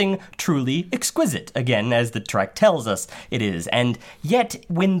pair. Something truly exquisite, again, as the track tells us it is. And yet,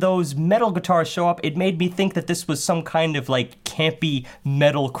 when those metal guitars show up, it made me think that this was some kind of like campy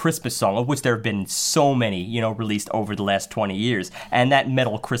metal Christmas song, of which there have been so many, released over the last 20 years. And that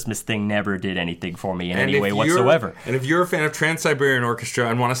metal Christmas thing never did anything for me in any way whatsoever. And if you're a fan of Trans-Siberian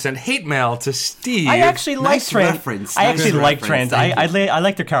Orchestra and want to send hate mail to Steve... I actually like Trans. Reference. I actually like Trans. I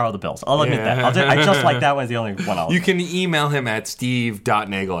like their Carol of the Bells. I'll admit that. I just like that one's the only one I'll... You can email him at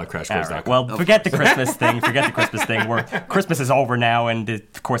steve.nagel@crashcourse.com. Right. Well, forget the Christmas thing. Christmas is over now, and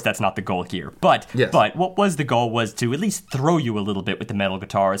of course that's not the goal here. But what was the goal was to at least throw you a little bit with the metal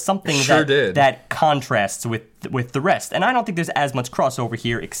guitar, something that contrasts with the rest. And I don't think there's as much crossover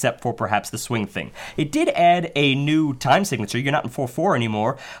here except for perhaps the swing thing. It did add a new time signature. You're not in 4/4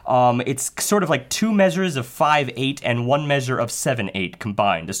 anymore. It's sort of like 2 measures of 5/8 and 1 measure of 7/8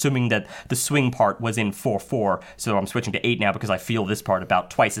 combined, assuming that the swing part was in 4/4. So I'm switching to 8 now because I feel this part about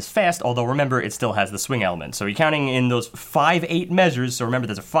twice as fast, although remember it still has the swing element. So you're counting in those 5/8 measures. So remember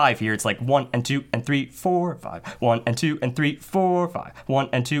there's a 5 here. It's like 1 and 2 and 3, 4, 5. 1 and 2 and 3, 4, 5. 1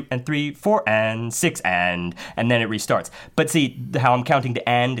 and 2 and 3, 4 and 6 and then it restarts. But see how I'm counting to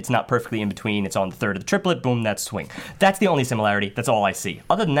and, it's not perfectly in between. It's on the third of the triplet. Boom, that's swing. That's the only similarity. That's all I see.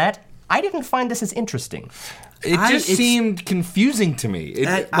 Other than that, I didn't find this as interesting. It just seemed confusing to me.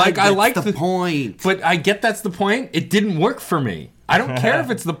 I like the point. But I get that's the point. It didn't work for me. I don't care if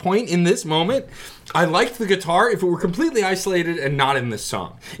it's the point in this moment. I liked the guitar if it were completely isolated and not in this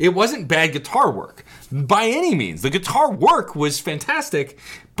song. It wasn't bad guitar work by any means. The guitar work was fantastic,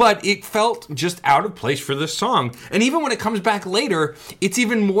 but it felt just out of place for this song. And even when it comes back later, it's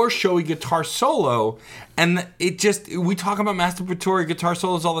even more showy guitar solo. And we talk about masturbatory guitar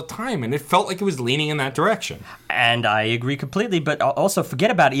solos all the time, and it felt like it was leaning in that direction. And I agree completely, but also forget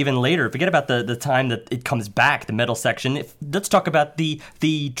about even later. Forget about the time that it comes back, the metal section. Let's talk about the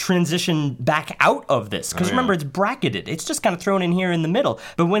transition back out of this. Because remember, it's bracketed. It's just kind of thrown in here in the middle.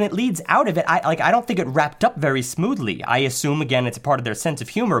 But when it leads out of it, I don't think it wrapped up very smoothly. I assume, again, it's a part of their sense of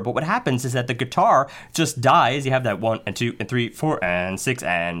humor. But what happens is that the guitar just dies. You have that 1 and 2 and 3, 4 and 6,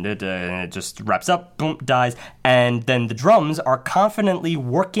 and it just wraps up, boom, dies. And then the drums are confidently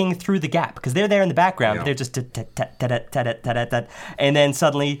working through the gap because they're there in the background. But they're just and then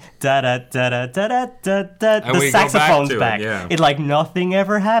suddenly the saxophone's back. It like nothing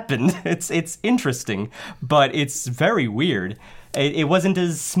ever happened. It's interesting, but it's very weird. It wasn't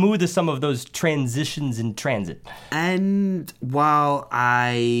as smooth as some of those transitions in Transit. And while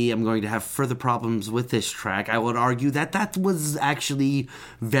I am going to have further problems with this track, I would argue that was actually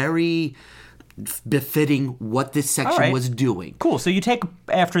very befitting what this section was doing. Cool. So you take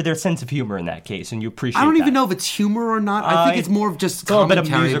after their sense of humor in that case, and you appreciate. I don't even know if it's humor or not. I think it's more of just commentary. A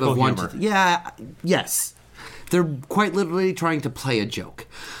bit of musical humor. Yes. They're quite literally trying to play a joke.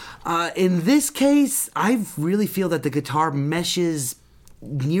 In this case, I really feel that the guitar meshes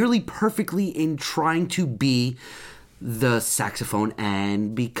nearly perfectly in trying to be the saxophone,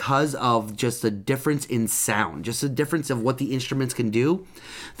 and because of just the difference in sound, just the difference of what the instruments can do,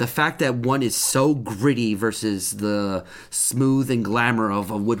 the fact that one is so gritty versus the smooth and glamour of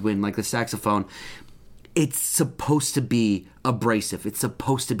a woodwind like the saxophone, it's supposed to be abrasive. It's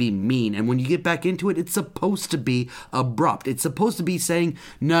supposed to be mean. And when you get back into it, it's supposed to be abrupt. It's supposed to be saying,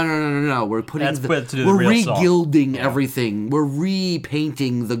 no. We're re-gilding everything. We're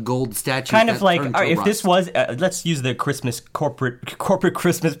repainting the gold statue. Kind of like, if this was, let's use the Christmas corporate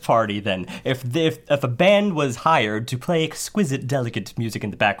Christmas party then. If a band was hired to play exquisite, delicate music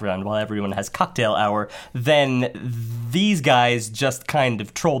in the background while everyone has cocktail hour, then these guys just kind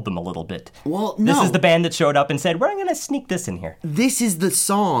of trolled them a little bit. Well, no. This is the band that showed up and said, we're going to sneak this in here. This is the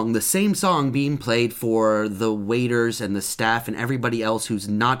same song being played for the waiters and the staff and everybody else who's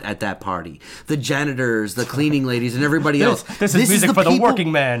not at that party. The janitors, the cleaning ladies, and everybody else. This is music for the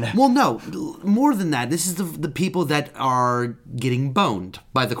working man. Well, no, more than that. This is the people that are getting boned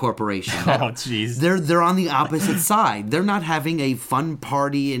by the corporation. Oh, jeez. They're on the opposite side. They're not having a fun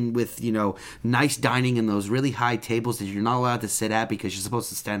party and with, nice dining and those really high tables that you're not allowed to sit at because you're supposed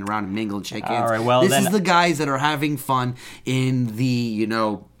to stand around and mingle and shake hands. All right, well, this is the guys that are having fun in the,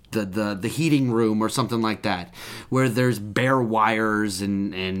 the heating room or something like that, where there's bare wires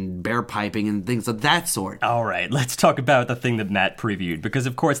and bare piping and things of that sort. All right, let's talk about the thing that Matt previewed, because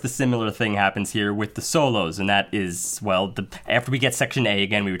of course the similar thing happens here with the solos, and that is, after we get Section A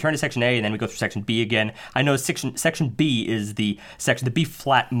again, we return to Section A, and then we go through Section B again. I know Section B is the B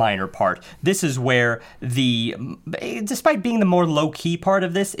flat minor part. This is where despite being the more low-key part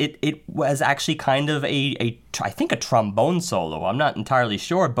of this, it was actually kind of I think a trombone solo. I'm not entirely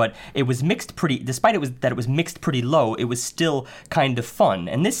sure, but it was mixed despite it was mixed pretty low, it was still kind of fun.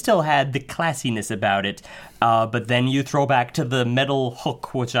 And this still had the classiness about it. But then you throw back to the metal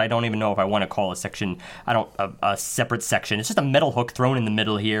hook, which I don't even know if I want to call a section. A separate section. It's just a metal hook thrown in the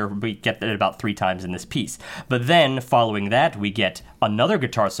middle here. We get it about 3 times in this piece. But then, following that, we get another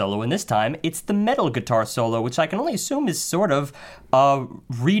guitar solo, and this time it's the metal guitar solo, which I can only assume is sort of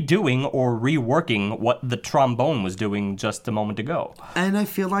redoing or reworking what the trombone was doing just a moment ago. And I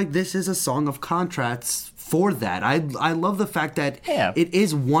feel like this is a song of contrasts for that. I love the fact that it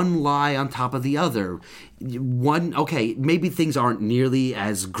is one lie on top of the other. Maybe things aren't nearly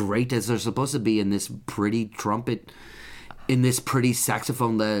as great as they're supposed to be in this pretty trumpet, in this pretty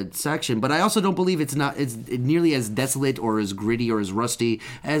saxophone-led section, but I also don't believe it's nearly as desolate or as gritty or as rusty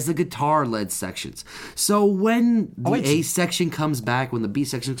as the guitar-led sections. So when the A section comes back, when the B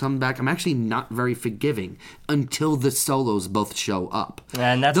section comes back, I'm actually not very forgiving until the solos both show up.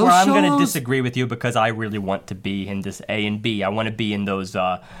 And that's where I'm going to disagree with you, because I really want to be in this A and B. I want to be in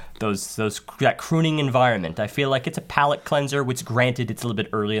that crooning environment. I feel like it's a palate cleanser, which granted it's a little bit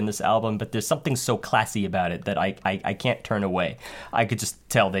early in this album, but there's something so classy about it that I can't turn away. I could just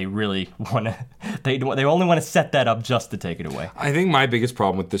tell they really want to, they only want to set that up just to take it away. I think my biggest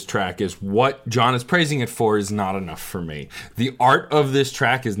problem with this track is what John is praising it for is not enough for me. The art of this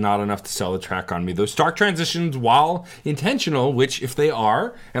track is not enough to sell the track on me. Those stark transitions, while intentional, which if they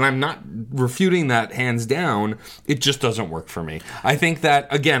are, and I'm not refuting that hands down, it just doesn't work for me. I think that,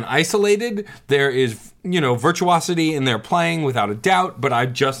 again, isolated. There is, virtuosity in their playing without a doubt, but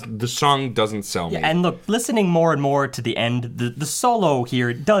the song doesn't sell me. Yeah, and look, listening more and more to the end, the solo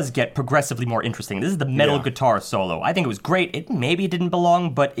here does get progressively more interesting. This is the metal guitar solo. I think it was great. Maybe it didn't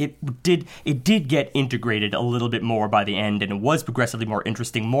belong, but it did get integrated a little bit more by the end, and it was progressively more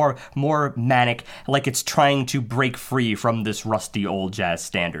interesting, more manic, like it's trying to break free from this rusty old jazz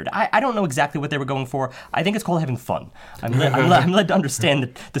standard. I don't know exactly what they were going for. I think it's called having fun. I'm led to understand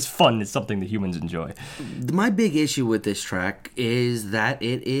that this fun is something that humans enjoy. My big issue with this track is that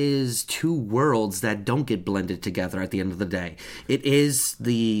it is two worlds that don't get blended together at the end of the day. It is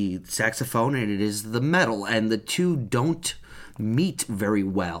the saxophone and it is the metal, and the two don't meet very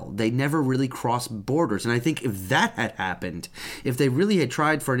well. They never really cross borders. And I think if that had happened, if they really had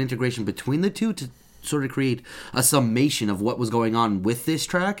tried for an integration between the two to sort of create a summation of what was going on with this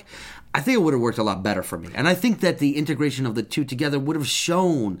track, I think it would have worked a lot better for me. And I think that the integration of the two together would have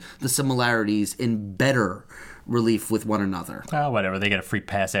shown the similarities in better relief with one another. Oh, whatever. They get a free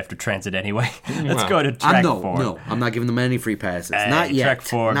pass after Transit anyway. Let's go to track 4. No, I'm not giving them any free passes. Not yet. Track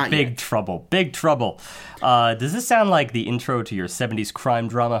 4, not Big yet. Trouble. Big Trouble. Does this sound like the intro to your 70s crime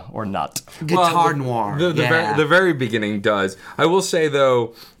drama or not? Guitar noir. The very beginning does. I will say,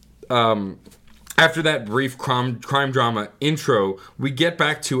 though, after that brief crime drama intro, we get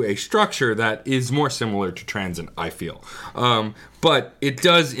back to a structure that is more similar to Transit, I feel. But it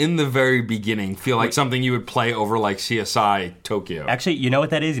does, in the very beginning, feel like something you would play over like CSI Tokyo. Actually, you know what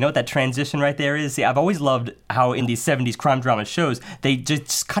that is? You know what that transition right there is? See, I've always loved how in these 70s crime drama shows, they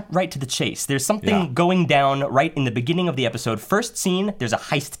just cut right to the chase. There's something going down right in the beginning of the episode. First scene, there's a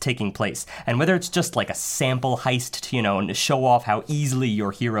heist taking place. And whether it's just like a sample heist to show off how easily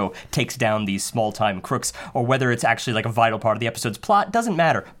your hero takes down these small-time crooks, or whether it's actually like a vital part of the episode's plot, doesn't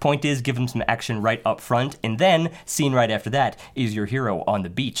matter. Point is, give them some action right up front, and then, scene right after that, is your hero on the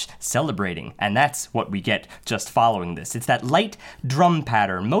beach celebrating. And that's what we get just following this. It's that light drum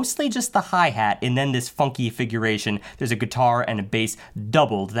pattern, mostly just the hi-hat, and then this funky figuration. There's a guitar and a bass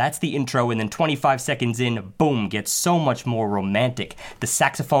doubled. That's the intro, and then 25 seconds in, boom, gets so much more romantic. The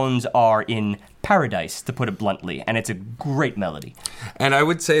saxophones are in paradise, to put it bluntly, and it's a great melody. And I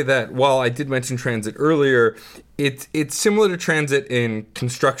would say that while I did mention Transit earlier, it's similar to Transit in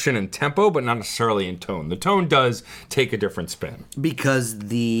construction and tempo, but not necessarily in tone. The tone does take a different spin. Because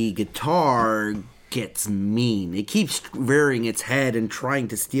the guitar gets mean. It keeps rearing its head and trying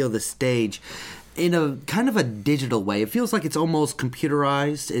to steal the stage in a kind of a digital way. It feels like it's almost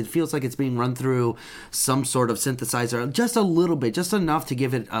computerized. It feels like it's being run through some sort of synthesizer, just a little bit, just enough to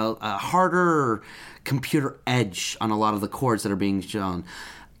give it a harder computer edge on a lot of the chords that are being shown.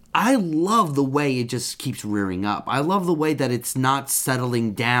 I love the way it just keeps rearing up. I love the way that it's not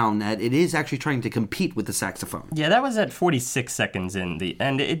settling down, that it is actually trying to compete with the saxophone. Yeah, that was at 46 seconds in,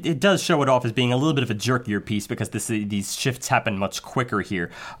 and it does show it off as being a little bit of a jerkier piece because these shifts happen much quicker here.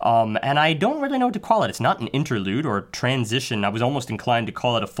 And I don't really know what to call it. It's not an interlude or transition. I was almost inclined to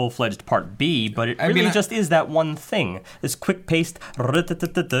call it a full-fledged part B, but it really just is that one thing. This quick-paced a little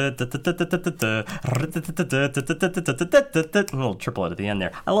triplet at the end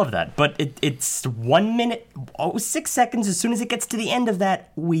there. I love that, but it's 1 minute, 6 seconds. As soon as it gets to the end of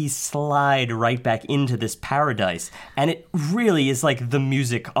that, we slide right back into this paradise, and it really is like the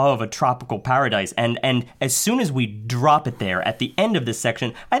music of a tropical paradise. And as soon as we drop it there at the end of this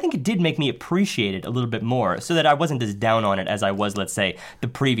section, I think it did make me appreciate it a little bit more, so that I wasn't as down on it as I was, let's say, the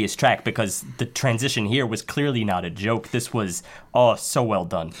previous track, because the transition here was clearly not a joke. This was so well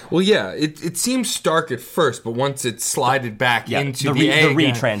done. Well, yeah, it seems stark at first, but once it slided back into the A again,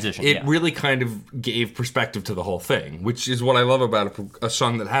 retransition, it really kind of gave perspective to the whole thing, which is what I love about a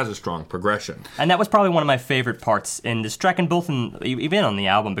song that has a strong progression. And that was probably one of my favorite parts in this track, and even on the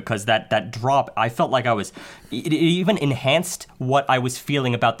album, because that drop, I felt like it even enhanced what I was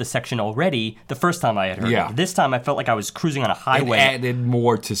feeling about the section already the first time I had heard it. This time I felt like I was cruising on a highway. It added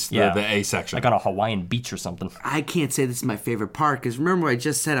more to the A section. Like on a Hawaiian beach or something. I can't say this is my favorite part, because remember I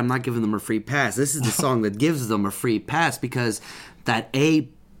just said I'm not giving them a free pass. This is the song that gives them a free pass, because that A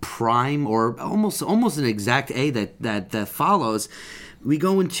prime, or almost an exact A that follows, we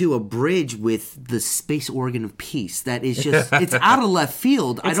go into a bridge with the space organ of peace that is just, it's out of left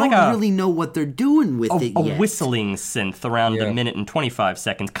field. I don't really know what they're doing with it yet. A whistling synth around a minute and 25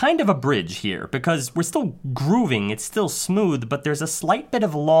 seconds. Kind of a bridge here, because we're still grooving, it's still smooth, but there's a slight bit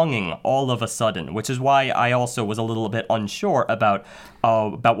of longing all of a sudden, which is why I also was a little bit unsure about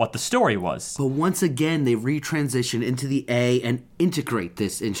what the story was. But once again, they retransition into the A and integrate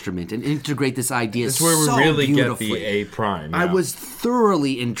this instrument and integrate this idea. That's where we really get the A prime. I was thoroughly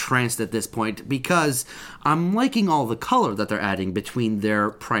thoroughly entranced at this point because I'm liking all the color that they're adding between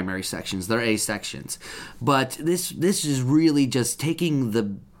their primary sections, their A sections. But this is really just taking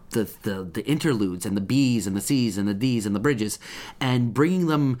the interludes and the B's and the C's and the D's and the bridges and bringing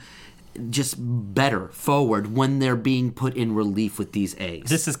them just better forward when they're being put in relief with these A's.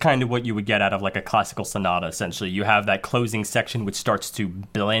 This is kind of what you would get out of like a classical sonata, essentially. You have that closing section which starts to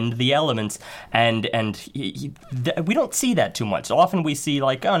blend the elements, and we don't see that too much. Often we see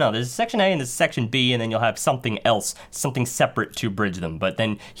like, oh no, there's section A and there's section B, and then you'll have something else, something separate to bridge them. But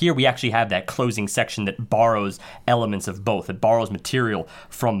then here we actually have that closing section that borrows elements of both. It borrows material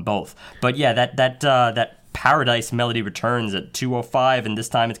from both. But yeah, that Paradise melody returns at 2:05, and this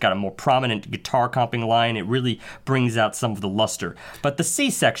time it's got a more prominent guitar comping line. It really brings out some of the luster. But the C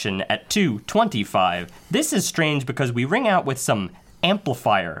section at 2:25, this is strange because we ring out with some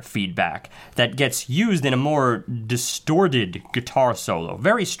amplifier feedback that gets used in a more distorted guitar solo.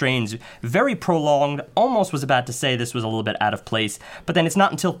 Very strange, very prolonged. Almost was about to say this was a little bit out of place, but then it's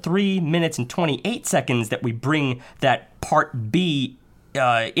not until 3 minutes and 28 seconds that we bring that part B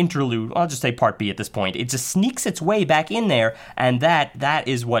interlude. I'll just say part B at this point. It just sneaks its way back in there, and that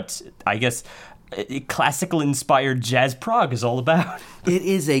is what I guess classical inspired jazz prog is all about. It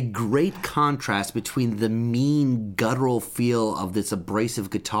is a great contrast between the mean guttural feel of this abrasive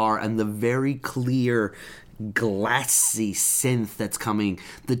guitar and the very clear glassy synth that's coming.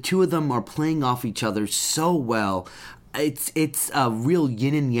 The two of them are playing off each other so well. It's a real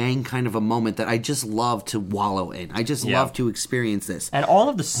yin and yang kind of a moment that I just love to wallow in. I just love to experience this. And all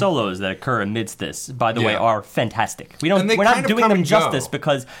of the solos that occur amidst this, by the way, are fantastic. We're not kind of doing them justice go.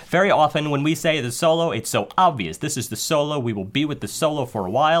 because very often when we say the solo, it's so obvious. This is the solo. We will be with the solo for a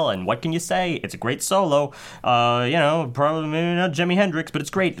while, and what can you say? It's a great solo. Probably maybe not Jimi Hendrix, but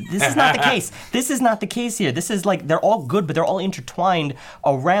it's great. This is not the case. This is not the case here. This is like they're all good, but they're all intertwined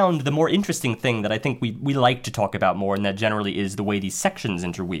around the more interesting thing that I think we like to talk about more. And that generally is the way these sections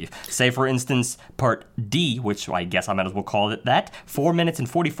interweave. Say, for instance, part D, which I guess I might as well call it that, 4 minutes and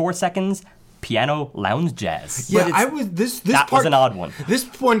 44 seconds, piano lounge jazz. Yeah, that was an odd one. This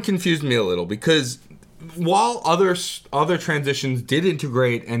one confused me a little because while other transitions did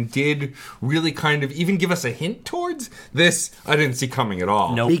integrate and did really kind of even give us a hint towards this, I didn't see coming at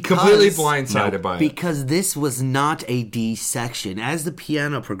all. Nope. Completely blindsided by it. Because this was not a D section. As the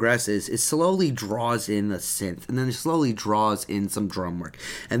piano progresses, it slowly draws in a synth, and then it slowly draws in some drum work.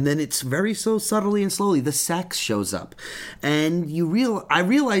 And then it's very so subtly and slowly, the sax shows up. And I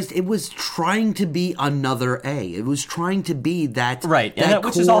realized it was trying to be another A. It was trying to be that right, that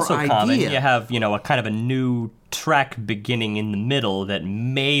which is also idea. common. You have, a kind of a new track beginning in the middle that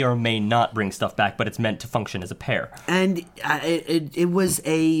may or may not bring stuff back, but it's meant to function as a pair. And it was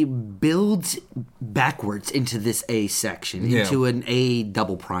a build backwards into this A section, into an A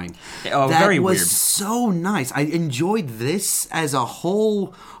double prime. Oh, that very was weird. So nice. I enjoyed this as a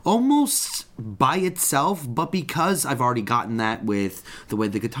whole, almost by itself, but because I've already gotten that with the way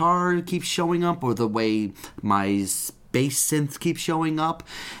the guitar keeps showing up, or the way my bass synth keeps showing up,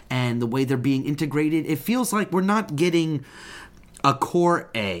 and the way they're being integrated, it feels like we're not getting a core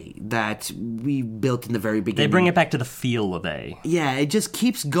A that we built in the very beginning. They bring it back to the feel of A. Yeah, it just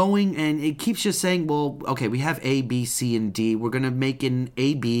keeps going, and it keeps just saying, well, okay, we have A, B, C, and D. We're going to make an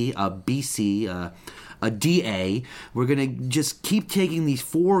AB, a BC, a DA. We're going to just keep taking these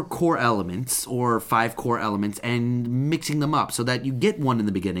 4 core elements or 5 core elements and mixing them up so that you get one in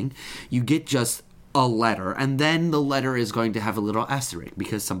the beginning. You get just a letter, and then the letter is going to have a little asterisk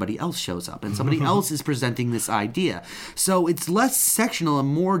because somebody else shows up and somebody else is presenting this idea. So it's less sectional and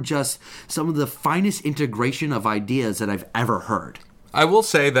more just some of the finest integration of ideas that I've ever heard. I will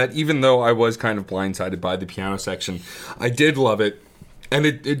say that even though I was kind of blindsided by the piano section, I did love it.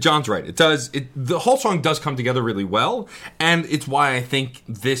 And John's right. The whole song does come together really well, and it's why I think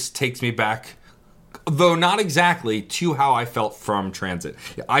this takes me back, though not exactly, to how I felt from Transit.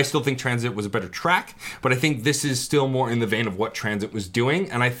 I still think Transit was a better track, but I think this is still more in the vein of what Transit was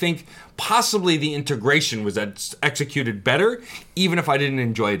doing, and I think possibly the integration was executed better, even if I didn't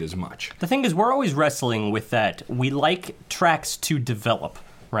enjoy it as much. The thing is, we're always wrestling with that. We like tracks to develop,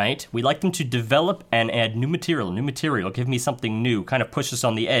 right? We like them to develop and add new material, give me something new, kind of push us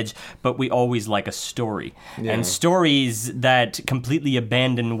on the edge, but we always like a story. Yeah. And stories that completely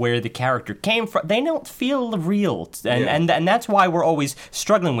abandon where the character came from, they don't feel real. And that's why we're always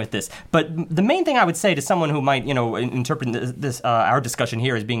struggling with this. But the main thing I would say to someone who might, interpret this our discussion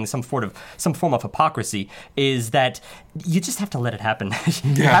here as being some form of hypocrisy is that you just have to let it happen.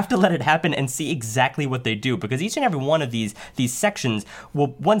 You have to let it happen and see exactly what they do, because each and every one of these sections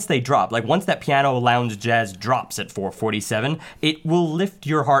will once they drop, like once that piano lounge jazz drops at 4:47, it will lift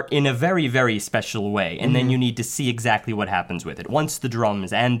your heart in a very, very special way. And then you need to see exactly what happens with it. Once the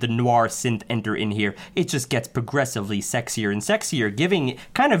drums and the noir synth enter in here, it just gets progressively sexier and sexier, giving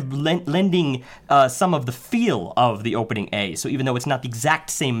kind of lending some of the feel of the opening A. So even though it's not the exact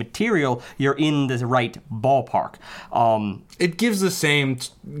same material, you're in the right ballpark. It gives the same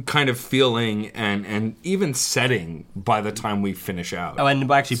kind of feeling and even setting by the time we finish out. Oh,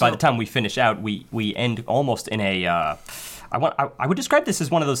 and actually, by the time we finish out, we end almost in a. I would describe this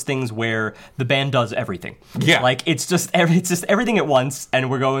as one of those things where the band does everything. Yeah, like it's just everything at once, and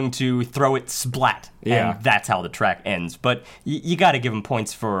we're going to throw it splat. Yeah, and that's how the track ends. But you got to give them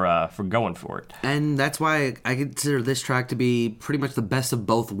points for going for it. And that's why I consider this track to be pretty much the best of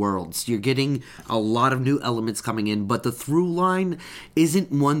both worlds. You're getting a lot of new elements coming in, but the through line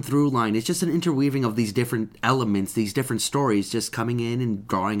isn't one through line. It's just an interweaving of these different elements, these different stories just coming in and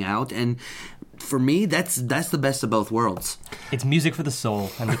drawing out. And for me, that's the best of both worlds. It's music for the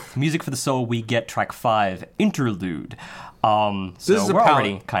soul, and with music for the soul, we get track 5, Interlude. So we're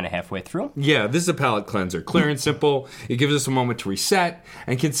already kind of halfway through. Yeah, this is a palate cleanser. Clear and simple. It gives us a moment to reset.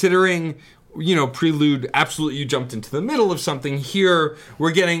 And considering, Prelude, absolutely you jumped into the middle of something, here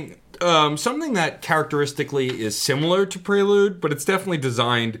we're getting something that characteristically is similar to Prelude, but it's definitely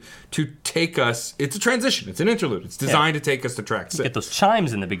designed to take us. It's a transition. It's an interlude. It's designed to take us to track 6. Get those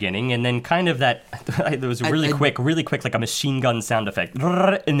chimes in the beginning, and then kind of that. There was a really quick, like a machine gun sound effect,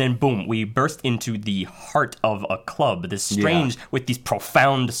 and then boom, we burst into the heart of a club. This strange with these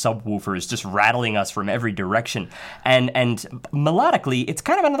profound subwoofers just rattling us from every direction, and melodically, it's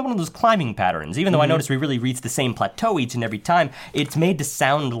kind of another one of those climbing patterns. Even though I notice we really reach the same plateau each and every time, it's made to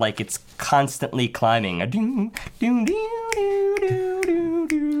sound like it's constantly climbing.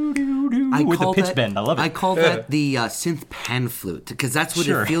 With the pitch bend. I love it. I call that the synth pan flute, because that's what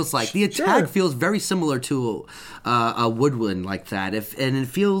it feels like. The attack feels very similar to a woodwind like that, and it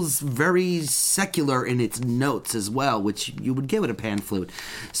feels very secular in its notes as well, which you would get with a pan flute.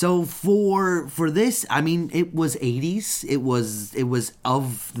 So for this, I mean, it was 80s. It was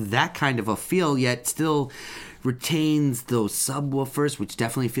of that kind of a feel, yet still retains those subwoofers, which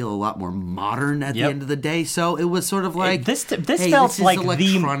definitely feel a lot more modern at the end of the day. So it was sort of like this felt like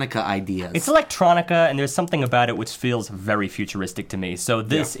electronica ideas. It's electronica, and there's something about it which feels very futuristic to me. So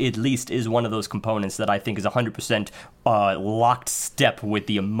this, at least, is one of those components that I think is 100% locked step with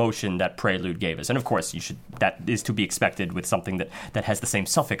the emotion that Prelude gave us. And of course, that is to be expected with something that has the same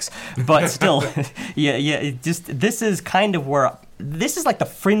suffix. But still, this is kind of where this is like the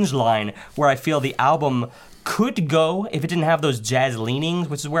fringe line where I feel the album could go if it didn't have those jazz leanings,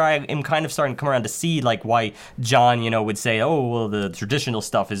 which is where I am kind of starting to come around to see like why John, would say, oh, well, the traditional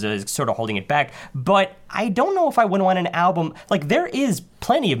stuff is sort of holding it back. But I don't know if I would want an album, like there is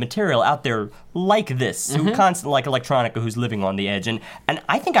plenty of material out there like this, who constantly like electronica, who's living on the edge. And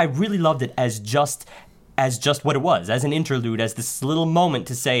I think I really loved it as just what it was, as an interlude, as this little moment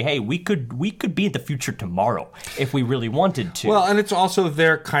to say, hey, we could be in the future tomorrow if we really wanted to. Well, and it's also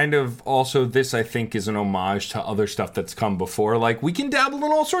this, I think, is an homage to other stuff that's come before. Like, we can dabble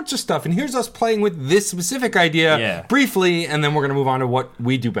in all sorts of stuff, and here's us playing with this specific idea briefly, and then we're going to move on to what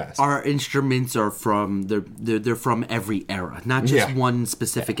we do best. Our instruments are they're from every era, not just one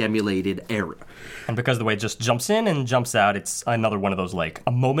specific emulated era. And because the way it just jumps in and jumps out, it's another one of those, like,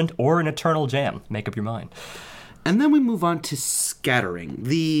 a moment or an eternal jam. Make up your mind. And then we move on to Scattering,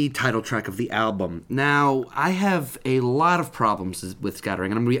 the title track of the album. Now, I have a lot of problems with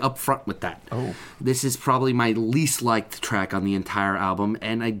Scattering, and I'm going to be upfront with that. Oh. This is probably my least liked track on the entire album,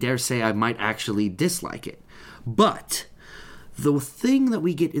 and I dare say I might actually dislike it. But the thing that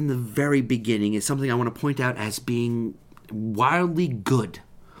we get in the very beginning is something I want to point out as being wildly good.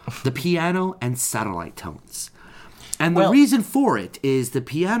 The piano and satellite tones. And the reason for it is the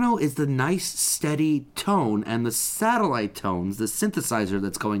piano is the nice, steady tone, and the satellite tones, the synthesizer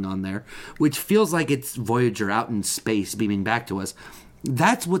that's going on there, which feels like it's Voyager out in space beaming back to us,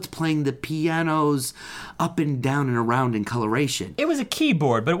 that's what's playing the pianos up and down and around in coloration. It was a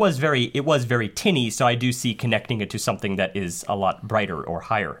keyboard, but it was very tinny, so I do see connecting it to something that is a lot brighter or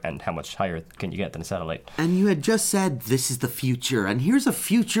higher. And how much higher can you get than a satellite? And you had just said, this is the future. And here's a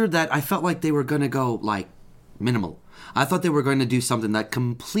future that I felt like they were going to go, like, minimal. I thought they were going to do something that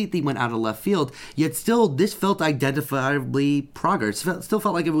completely went out of left field, yet still this felt identifiably progress. It still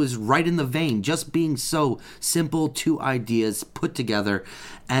felt like it was right in the vein, just being so simple, two ideas put together,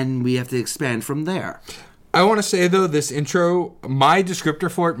 and we have to expand from there. I want to say, though, this intro, my descriptor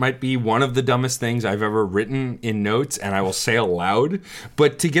for it might be one of the dumbest things I've ever written in notes, and I will say aloud.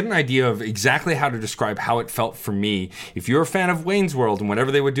 But to get an idea of exactly how to describe how it felt for me, if you're a fan of Wayne's World, and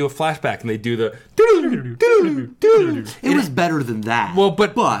whenever they would do a flashback and they do the... It was better than that. Well,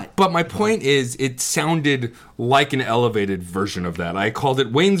 but my point is, it sounded like an elevated version of that. I called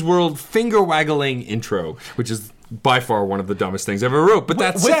it Wayne's World finger-waggling intro, which is... by far one of the dumbest things I ever wrote. But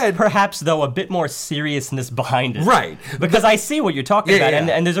that said... With perhaps, though, a bit more seriousness behind it. Right. Because I see what you're talking about,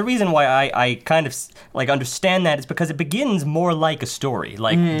 yeah. And there's a reason why I kind of like understand that. It's because it begins more like a story.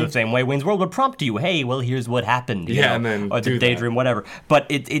 Like the same way Wayne's World would prompt you, hey, well, here's what happened. You know, and then or the daydream, whatever. But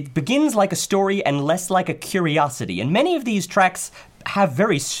it begins like a story and less like a curiosity. And many of these tracks have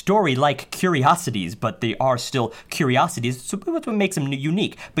very story-like curiosities, but they are still curiosities, so that's what makes them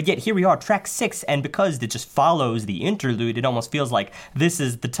unique. But yet here we are, track 6, and because it just follows the interlude, it almost feels like this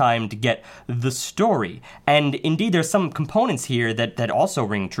is the time to get the story. And indeed, there's some components here that also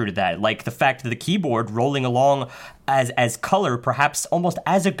ring true to that, like the fact that the keyboard rolling along as color, perhaps almost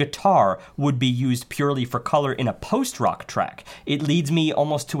as a guitar, would be used purely for color in a post-rock track. It leads me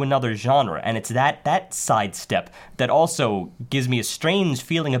almost to another genre, and it's that sidestep that also gives me a strange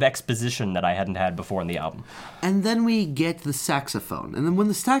feeling of exposition that I hadn't had before in the album. And then we get the saxophone. And then when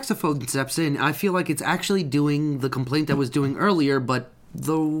the saxophone steps in, I feel like it's actually doing the complaint I was doing earlier, but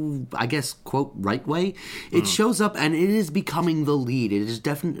the, I guess, quote, right way. It shows up and it is becoming the lead. It is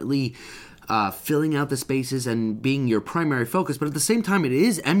definitely... filling out the spaces and being your primary focus, but at the same time, it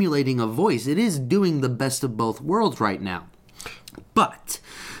is emulating a voice. It is doing the best of both worlds right now. But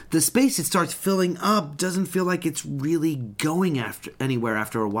the space it starts filling up doesn't feel like it's really going anywhere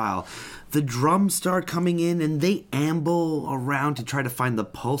after a while. The drums start coming in and they amble around to try to find the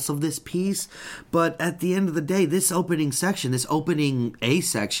pulse of this piece. But at the end of the day, this opening section, this opening A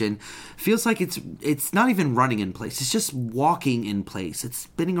section, feels like it's not even running in place. It's just walking in place. It's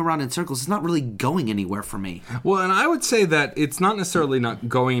spinning around in circles. It's not really going anywhere for me. Well, and I would say that it's not necessarily not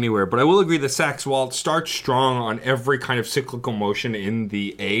going anywhere, but I will agree the sax, while it starts strong on every kind of cyclical motion in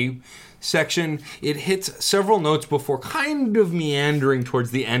the A section, it hits several notes before kind of meandering towards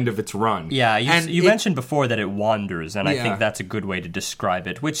the end of its run. Yeah, you mentioned before that it wanders, and I think that's a good way to describe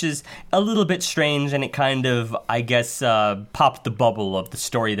it, which is a little bit strange, and it kind of, I guess, popped the bubble of the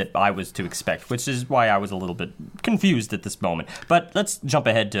story that I was to expect, which is why I was a little bit confused at this moment. But let's jump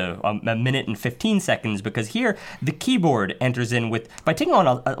ahead to a minute and 15 seconds, because here the keyboard enters in by taking on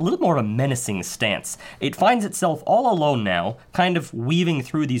a little more of a menacing stance. It finds itself all alone now, kind of weaving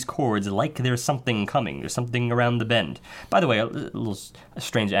through these chords like there's something coming. There's something around the bend. By the way, a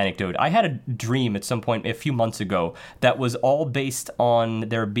strange anecdote. I had a dream at some point a few months ago that was all based on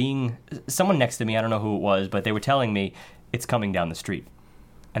there being someone next to me. I don't know who it was, but they were telling me it's coming down the street.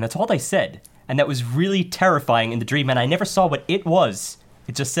 And that's all they said. And that was really terrifying in the dream, and I never saw what it was.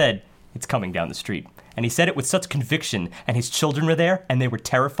 It just said, it's coming down the street. And he said it with such conviction, and his children were there, and they were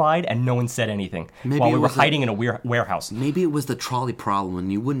terrified, and no one said anything while we were hiding in a warehouse. Maybe it was the trolley problem,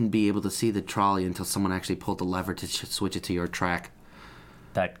 and you wouldn't be able to see the trolley until someone actually pulled the lever to switch it to your track.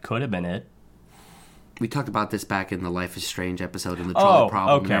 That could have been it. We talked about this back in the Life is Strange episode and the trolley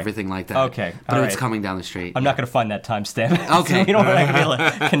problem and everything like that. Okay. But it's coming down the street. I'm not going to find that timestamp. Okay. So we don't want to be able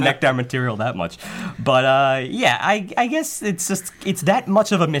to connect our material that much. But I guess it's that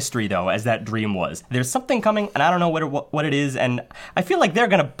much of a mystery, though, as that dream was. There's something coming, and I don't know what it is, and I feel like they're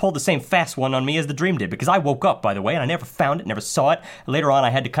going to pull the same fast one on me as the dream did, because I woke up, by the way, and I never found it, never saw it. Later on, I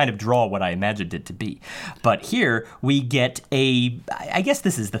had to kind of draw what I imagined it to be. But here, we get I guess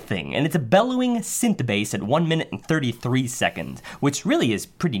this is the thing, and it's a bellowing synth bass at 1 minute and 33 seconds, which really is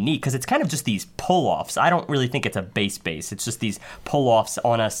pretty neat because it's kind of just these pull-offs. I don't really think it's a bass. It's just these pull-offs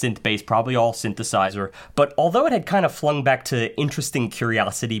on a synth bass, probably all synthesizer. But although it had kind of flung back to interesting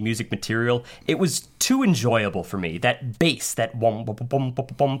curiosity music material, it was too enjoyable for me. That bass, that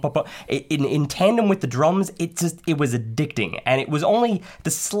in tandem with the drums, it was addicting, and it was only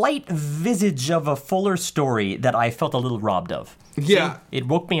the slight visage of a fuller story that I felt a little robbed of. Yeah. See, it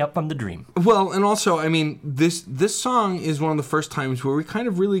woke me up from the dream. Well, and also, I mean, this song is one of the first times where we kind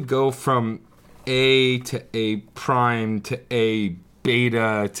of really go from A to A prime to A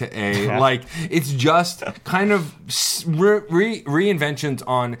beta to A. Like, it's just kind of reinventions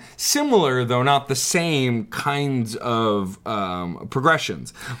on similar, though not the same, kinds of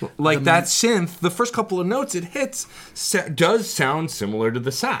progressions. Like that synth, the first couple of notes it hits does sound similar to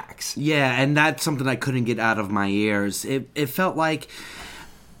the sax. Yeah, and that's something I couldn't get out of my ears. It felt like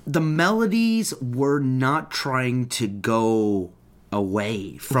the melodies were not trying to go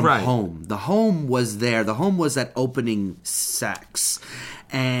away from home. The home was there. The home was that opening sax.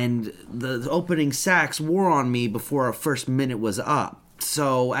 and the opening sax wore on me before our first minute was up.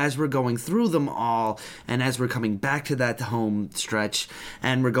 So as we're going through them all, and as we're coming back to that home stretch,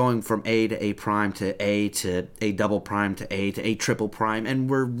 and we're going from A to A prime to A double prime to A triple prime, and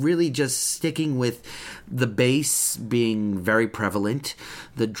we're really just sticking with the bass being very prevalent,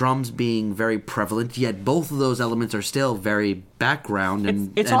 the drums being very prevalent, yet both of those elements are still very background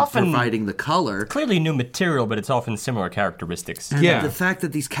and often providing the color. Clearly new material, but it's often similar characteristics. And Yeah. the fact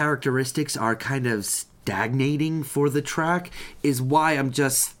that these characteristics are kind of stagnating for the track is why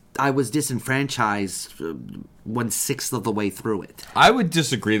I was disenfranchised 1/6 of the way through it. I would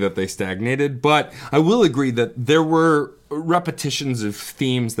disagree that they stagnated, but I will agree that there were repetitions of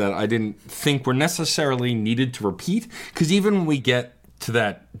themes that I didn't think were necessarily needed to repeat, because even when we get to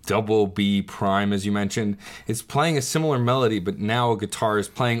that double B prime, as you mentioned, it's playing a similar melody, but now a guitar is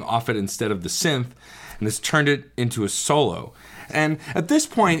playing off it instead of the synth, and it's turned it into a solo. And at this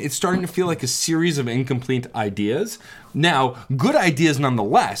point, it's starting to feel like a series of incomplete ideas. Now, good ideas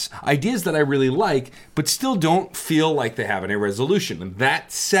nonetheless, ideas that I really like, but still don't feel like they have any resolution. And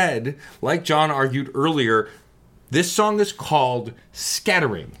that said, like John argued earlier, this song is called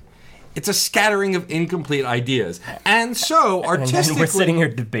Scattering. It's a scattering of incomplete ideas. And so, artistically... And we're sitting here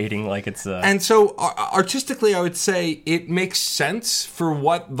debating like it's a... And so, artistically, I would say it makes sense for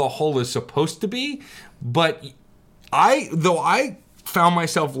what the whole is supposed to be, but... Though I found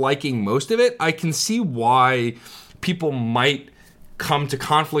myself liking most of it, I can see why people might come to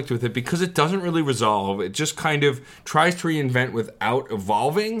conflict with it, because it doesn't really resolve. It just kind of tries to reinvent without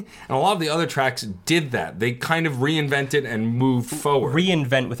evolving. And a lot of the other tracks did that. They kind of reinvented and moved forward.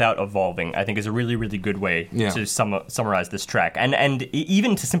 Reinvent without evolving, I think, is a really, really good way to summarize this track. And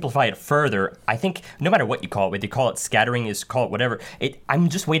even to simplify it further, I think no matter what you call it, whether you call it scattering, call it whatever, I'm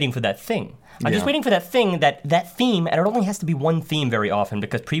just waiting for that thing. I'm just waiting for that thing, that theme, and it only has to be one theme very often,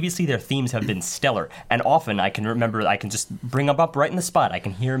 because previously their themes have been stellar, and often I can remember, I can just bring them up right in the spot. I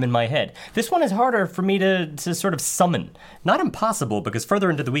can hear them in my head. This one is harder for me to sort of summon. Not impossible, because further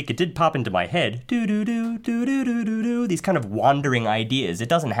into the week it did pop into my head, do-do-do, do-do-do-do-do, these kind of wandering ideas. It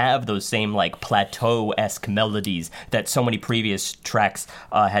doesn't have those same, like, plateau-esque melodies that so many previous tracks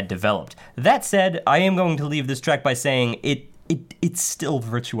had developed. That said, I am going to leave this track by saying it's still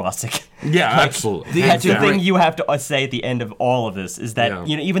virtuosic. Yeah, absolutely. That's the thing you have to say at the end of all of this, is that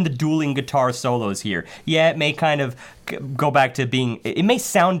even the dueling guitar solos here, it may kind of go back to being, it may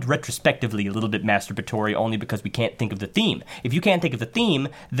sound retrospectively a little bit masturbatory only because we can't think of the theme. If you can't think of the theme,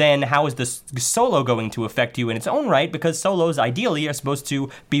 then how is this solo going to affect you in its own right? Because solos ideally are supposed to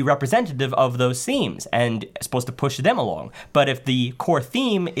be representative of those themes and supposed to push them along. But if the core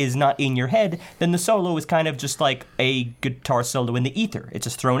theme is not in your head, then the solo is kind of just like a guitar solo in the ether. It's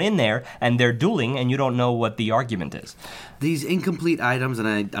just thrown in there, and they're dueling, and you don't know what the argument is. These incomplete items,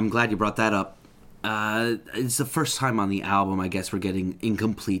 and I'm glad you brought that up, it's the first time on the album, I guess, we're getting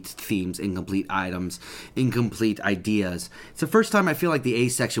incomplete themes, incomplete items, incomplete ideas. It's the first time I feel like the A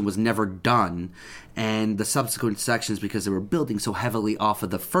section was never done, and the subsequent sections, because they were building so heavily off of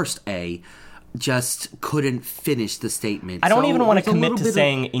the first A, just couldn't finish the statement. I don't even want to commit to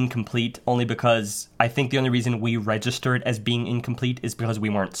saying incomplete, only because I think the only reason we register it as being incomplete is because we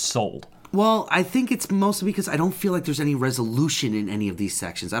weren't sold. Well, I think it's mostly because I don't feel like there's any resolution in any of these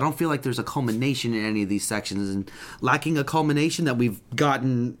sections. I don't feel like there's a culmination in any of these sections. And lacking a culmination that we've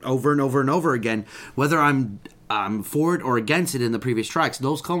gotten over and over and over again, whether I'm for it or against it in the previous tracks,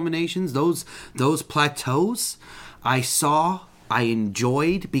 those culminations, those plateaus, I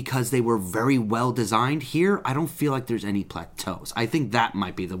enjoyed because they were very well designed. Here, I don't feel like there's any plateaus. I think that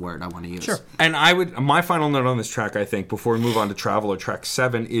might be the word I want to use. Sure. And my final note on this track, I think, before we move on to Traveler, track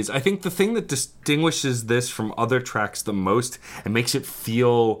 7, is I think the thing that distinguishes this from other tracks the most and makes it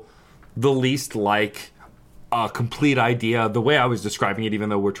feel the least like a complete idea, the way I was describing it, even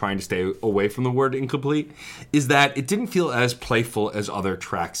though we're trying to stay away from the word incomplete, is that it didn't feel as playful as other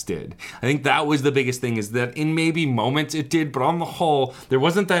tracks did. I think that was the biggest thing, is that in maybe moments it did, but on the whole, there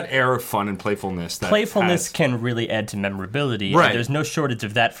wasn't that air of fun and playfulness. Playfulness can really add to memorability, right. And there's no shortage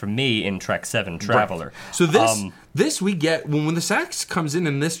of that for me in track 7, Traveler. Right. So this we get, when the sax comes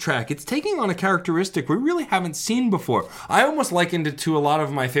in this track, it's taking on a characteristic we really haven't seen before. I almost likened it to a lot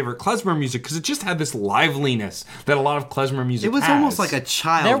of my favorite klezmer music, because it just had this liveliness that a lot of klezmer music has. It was almost like a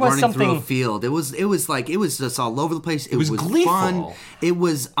child running through a field. It was just all over the place. It was gleeful. Fun. It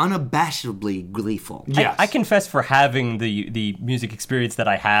was unabashedly gleeful. Yes. I confess, for having the music experience that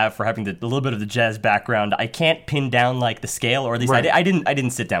I have, for having a little bit of the jazz background, I can't pin down like the scale, or at least right. I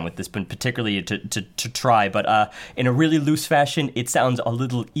didn't sit down with this particularly to try, but in a really loose fashion, it sounds a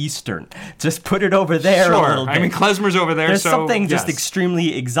little Eastern. Just put it over there a little bit. I mean, klezmer's over there, There's so something just yes.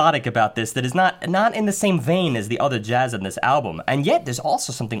 extremely exotic about this that is not in the same vein as the other jazz on this album, and yet there's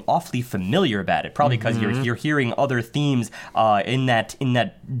also something awfully familiar about it. Probably because you're hearing other themes in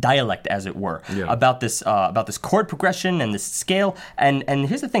that dialect, as it were, about this chord progression and this scale. And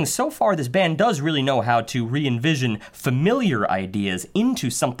here's the thing: so far, this band does really know how to re-envision familiar ideas into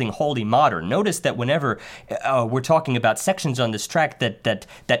something wholly modern. Notice that whenever we're talking about sections on this track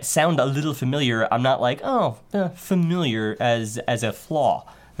that sound a little familiar, I'm not like, familiar as a flaw.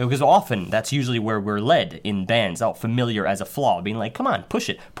 Because often that's usually where we're led in bands. Familiar as a flaw, being like, come on, push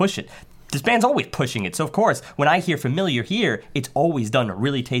it. This band's always pushing it. So, of course, when I hear familiar here, it's always done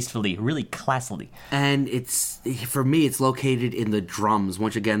really tastefully, really classily. And for me, it's located in the drums.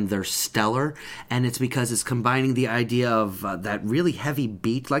 Once again, they're stellar. And it's because it's combining the idea of that really heavy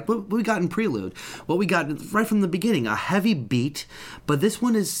beat, like what we got in Prelude. What we got right from the beginning, a heavy beat. But this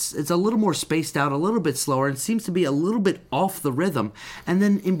one it's a little more spaced out, a little bit slower, and seems to be a little bit off the rhythm. And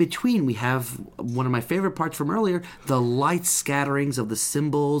then in between, we have one of my favorite parts from earlier, the light scatterings of the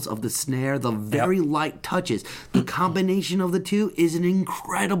cymbals, of the snare, the very light touches. The combination of the two is an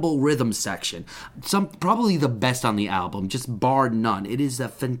incredible rhythm section. Probably the best on the album, just bar none. It is a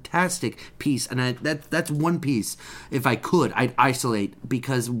fantastic piece, and that's one piece, if I could, I'd isolate,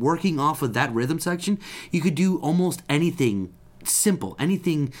 because working off of that rhythm section, you could do almost anything simple,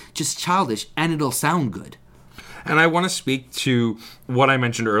 anything just childish, and it'll sound good. And I want to speak to what I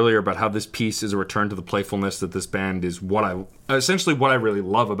mentioned earlier about how this piece is a return to the playfulness that this band is essentially what I really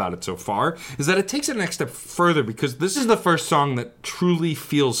love about it so far, is that it takes it a next step further, because this is the first song that truly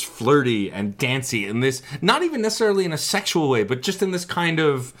feels flirty and dancey in this, not even necessarily in a sexual way, but just in this kind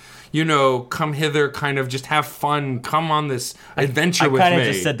of, come hither, kind of just have fun, come on this adventure with me. I kind of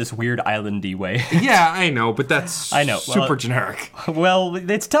just said this weird islandy way. Yeah, I know, but that's super generic. Well,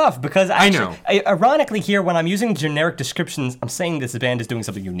 it's tough, because ironically here, when I'm using generic descriptions, I'm saying this band is doing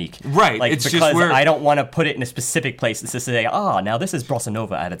something unique. Right. It's because just I don't want to put it in a specific place. It's to say, now this is Bossa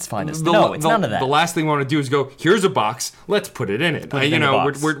Nova at its finest. No, it's none of that. The last thing we want to do is go, here's a box, let's put it in it.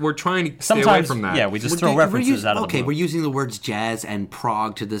 We're trying to stay away from that. Yeah, we just throw references out of the blue. Okay, we're using the words jazz and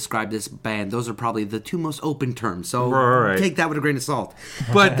prog to describe this band. Those are probably the two most open terms, so take that with a grain of salt.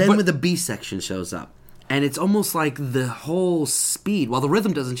 But then when the B section shows up, and it's almost like the whole speed, while the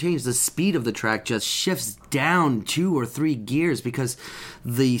rhythm doesn't change, the speed of the track just shifts down 2 or 3 gears, because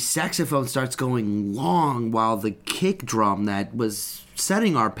the saxophone starts going long while the kick drum that was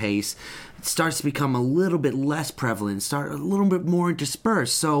setting our pace starts to become a little bit less prevalent, start a little bit more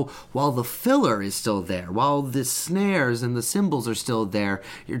interspersed. So while the filler is still there, while the snares and the cymbals are still there,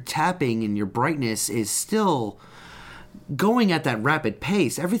 your tapping and your brightness is still going at that rapid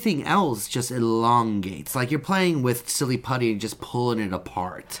pace. Everything else just elongates, like you're playing with silly putty and just pulling it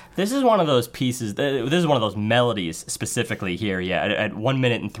apart. This is one of those pieces, this is one of those melodies specifically here, at 1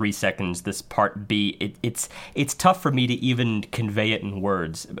 minute and 3 seconds, this part B, it's tough for me to even convey it in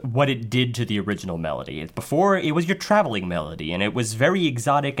words, what it did to the original melody. Before, it was your traveling melody, and it was very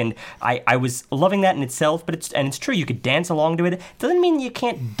exotic, and I was loving that in itself, but it's true, you could dance along to it. It doesn't mean you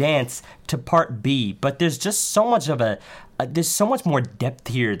can't dance to part B, but there's just so much of there's so much more depth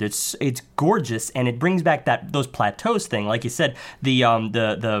here. It's gorgeous, and it brings back those plateaus thing. Like you said,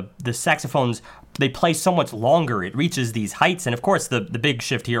 the saxophones, they play so much longer. It reaches these heights, and of course, the big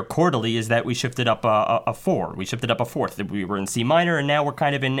shift here chordally is that we shifted up a 4. We shifted up a fourth. We were in C minor, and now we're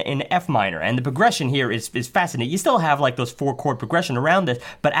kind of in F minor. And the progression here is fascinating. You still have like those 4-chord progression around it,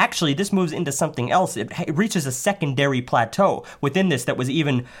 but actually this moves into something else. It reaches a secondary plateau within this that was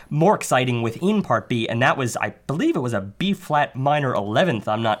even more exciting within Part B, and that was, I believe it was a B flat minor 11th.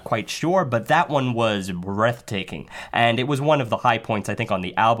 I'm not quite sure, but that one was breathtaking, and it was one of the high points I think on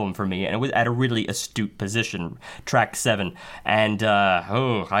the album for me, and it was at a really astute position, track 7, and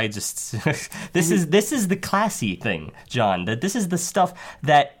I just this is the classy thing, John. That this is the stuff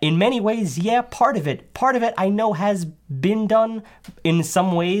that in many ways, part of it I know has been done in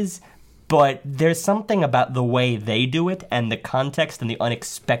some ways, but there's something about the way they do it and the context and the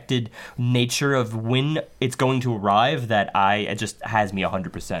unexpected nature of when it's going to arrive that it just has me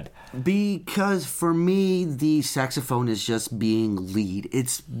 100%. Because for me, the saxophone is just being lead.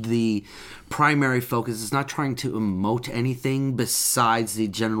 It's the primary focus. It's not trying to emote anything besides the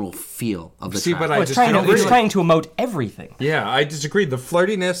general feel of the track. It's trying to emote everything. Yeah, I disagree. The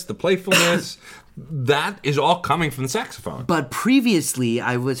flirtiness, the playfulness, that is all coming from the saxophone. But previously,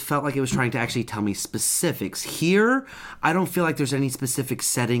 felt like it was trying to actually tell me specifics. Here, I don't feel like there's any specific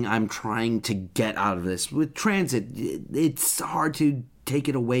setting I'm trying to get out of this. With Transit, it's hard to take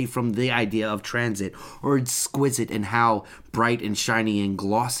it away from the idea of transit or exquisite and how bright and shiny and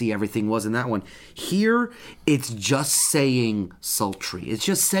glossy everything was in that one. Here, it's just saying sultry. It's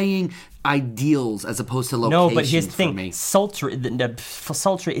just saying ideals as opposed to locations. No, but here's the thing: me. sultry.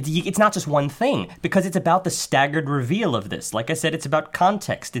 Sultry. It's not just one thing because it's about the staggered reveal of this. Like I said, it's about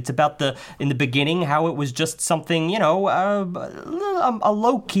context. It's about in the beginning how it was just something, a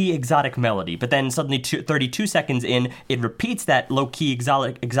low key exotic melody, but then suddenly 32 seconds in, it repeats that low key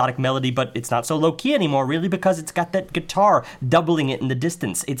exotic melody, but it's not so low key anymore, really, because it's got that guitar doubling it in the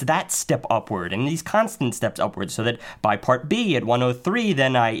distance. It's that step upward and these constant steps upward, so that by part B at 103,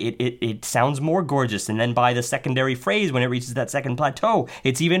 then it sounds more gorgeous, and then by the secondary phrase, when it reaches that second plateau,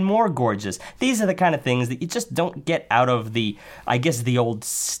 it's even more gorgeous. These are the kind of things that you just don't get out of the old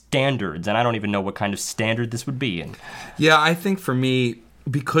standards, and I don't even know what kind of standard this would be in. Yeah, I think for me,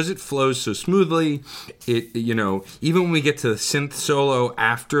 because it flows so smoothly, even when we get to the synth solo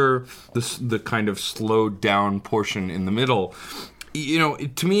after the kind of slowed down portion in the middle,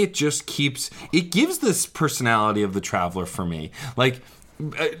 to me it just gives this personality of the Traveler for me. Like,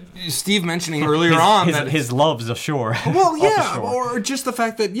 Steve mentioning earlier that his love's ashore. Well, yeah, or just the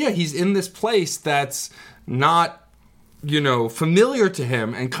fact that he's in this place that's not familiar to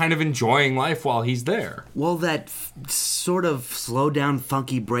him and kind of enjoying life while he's there. Well, that sort of slow down,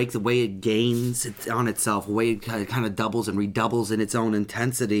 funky break, the way it gains on itself, the way it kind of doubles and redoubles in its own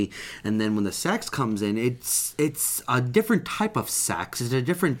intensity, and then when the sax comes in, it's a different type of sax. It's a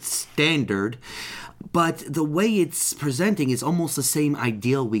different standard. But the way it's presenting is almost the same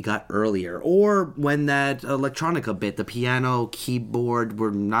ideal we got earlier. Or when that electronica bit, the piano, keyboard, we're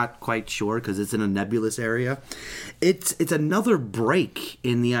not quite sure because it's in a nebulous area. It's another break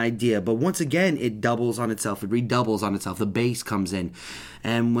in the idea. But once again, it doubles on itself. It redoubles on itself. The bass comes in.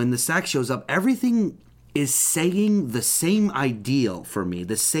 And when the sax shows up, everything is saying the same ideal for me,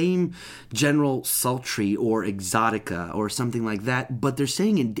 the same general sultry or exotica or something like that, but they're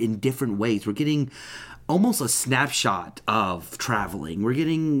saying it in different ways. We're getting almost a snapshot of traveling. We're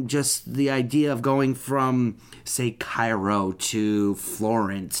getting just the idea of going from, say, Cairo to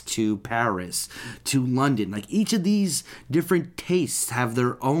Florence to Paris to London. Like, each of these different tastes have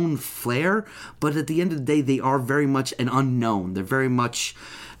their own flair, but at the end of the day, they are very much an unknown. They're very much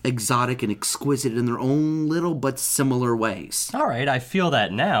exotic and exquisite in their own little but similar ways. All right, I feel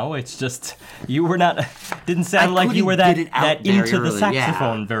that now. It's just didn't sound like you were that into the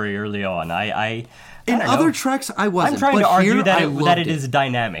saxophone very early on. In other tracks, I wasn't. I'm trying to argue that it is is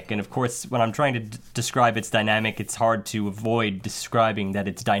dynamic, and of course, when I'm trying to describe its dynamic, it's hard to avoid describing that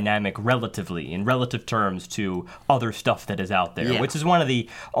it's dynamic relatively, in relative terms to other stuff that is out there, which is one of the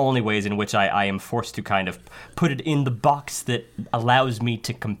only ways in which I am forced to kind of put it in the box that allows me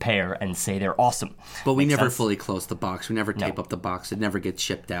to compare and say they're awesome. But we never fully close the box. We never tape up the box. It never gets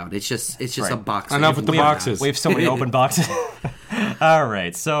shipped out. It's just right. A box. Enough with the boxes. We have so many open boxes. All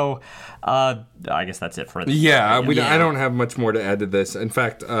right, so I guess that's it for this. I don't have much more to add to this. In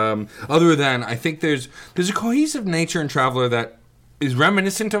fact, other than I think there's a cohesive nature in Traveler that is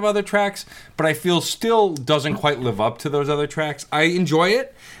reminiscent of other tracks, but I feel still doesn't quite live up to those other tracks. I enjoy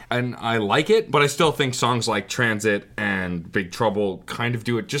it and I like it, but I still think songs like Transit and Big Trouble kind of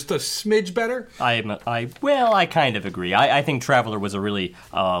do it just a smidge better. I kind of agree. I think Traveler was a really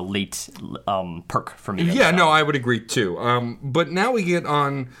late perk for me. Yeah, no, I would agree too. But now we get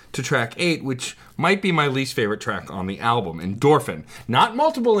on to track 8, which might be my least favorite track on the album, Endorphin. Not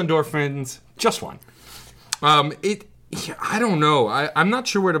multiple endorphins, just one. I don't know. I'm not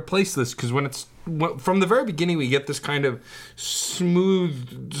sure where to place this, because from the very beginning we get this kind of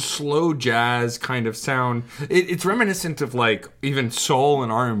smooth, slow jazz kind of sound. It's reminiscent of like even soul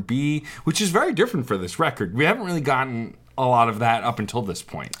and R&B, which is very different for this record. We haven't really gotten a lot of that up until this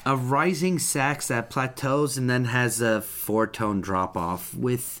point. A rising sax that plateaus and then has a 4-tone drop off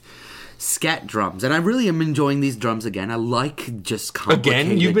with scat drums, and I really am enjoying these drums again. I like just complicated.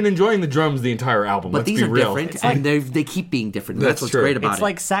 Again, you've been enjoying the drums the entire album. But these are real. different, and they keep being different. That's what's great about it. It's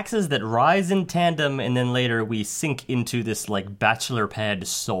like saxes that rise in tandem, and then later we sink into this like bachelor pad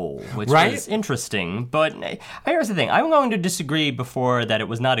soul, which is interesting. But here's the thing: I'm going to disagree before that it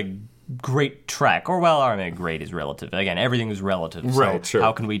was not a great track, or great is relative. Again, everything is relative. Right, so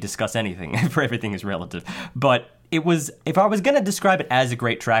how can we discuss anything if everything is relative? But it was, if I was going to describe it as a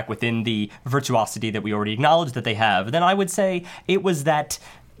great track within the virtuosity that we already acknowledged that they have, then I would say it was that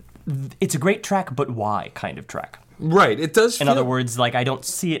it's a great track, but why kind of track. Right, it does feel... In other words, like, I don't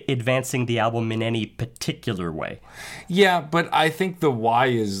see it advancing the album in any particular way. Yeah, but I think the why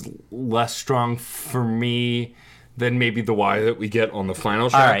is less strong for me than maybe the why that we get on the final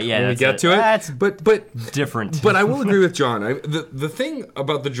track All right, yeah, when we get to it. That's but different. But I will agree with John. The thing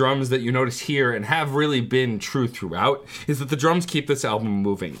about the drums that you notice here and have really been true throughout is that the drums keep this album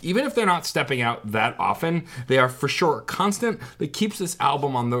moving. Even if they're not stepping out that often, they are for sure a constant that keeps this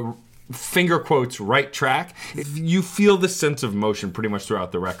album on the finger quotes right track. You feel the sense of motion pretty much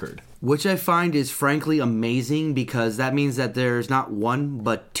throughout the record. Which I find is frankly amazing because that means that there's not one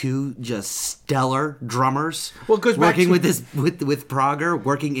but two just stellar drummers Well, it goes back working to- with this with Prager,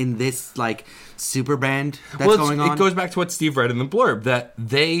 working in this like super band that's going on. It goes back to what Steve read in the blurb, that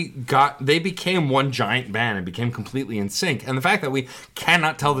they became one giant band and became completely in sync. And the fact that we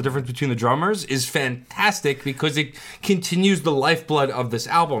cannot tell the difference between the drummers is fantastic because it continues the lifeblood of this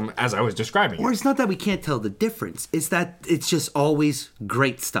album as I was describing Or it. it's not that we can't tell the difference. It's that it's just always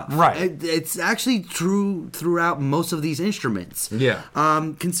great stuff. Right. It's actually true throughout most of these instruments. Yeah.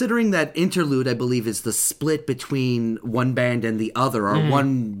 Considering that Interlude, I believe, is the split between one band and the other, or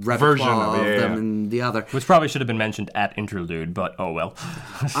one repertoire Version of it, of yeah, them yeah. and the other. Which probably should have been mentioned at Interlude, but oh well.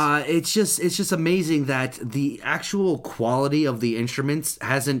 It's just amazing that the actual quality of the instruments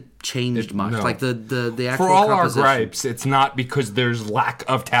hasn't changed much. no. Like the actual For all our composition. gripes, it's not because there's lack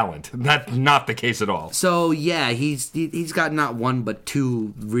of talent. That's not the case at all. So yeah, he's got not one but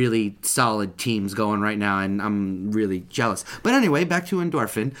two really solid teams going right now, and I'm really jealous. But anyway, back to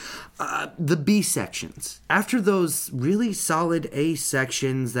Endorphin. The B sections. After those really solid A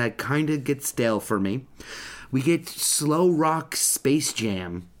sections that kind of get stale for me, we get slow rock Space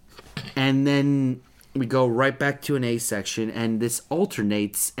Jam, and then we go right back to an A section, and this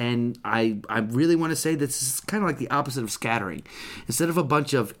alternates, and I really want to say this is kind of like the opposite of scattering. Instead of a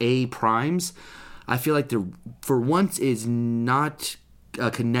bunch of A primes, I feel like there, for once, is not a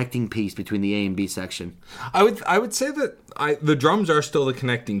connecting piece between the A and B section. I would say that the drums are still the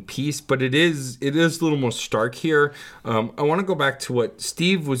connecting piece, but it is a little more stark here. I want to go back to what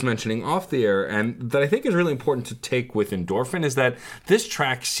Steve was mentioning off the air, and that I think is really important to take with Endorphin, is that this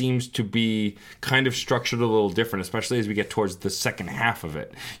track seems to be kind of structured a little different, especially as we get towards the second half of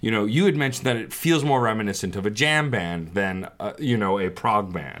it. You know, you had mentioned that it feels more reminiscent of a jam band than a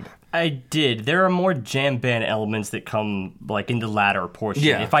prog band. I did. There are more jam band elements that come like in the latter portion.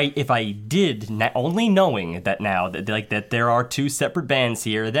 Yeah. If I did only knowing that now that there are two separate bands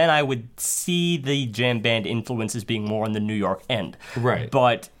here, then I would see the jam band influences being more on the New York end. Right.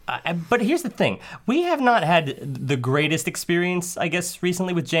 But here's the thing: we have not had the greatest experience, I guess,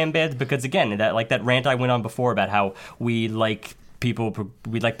 recently with jam bands because again, that rant I went on before about how we like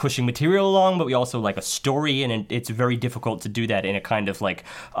pushing material along, but we also like a story, and it's very difficult to do that in a kind of like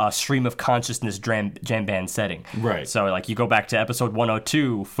stream of consciousness jam band setting. Right. So like you go back to episode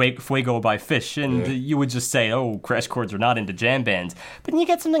 102, Fuego by Fish, and you would just say, oh, Crash Chords are not into jam bands. But then you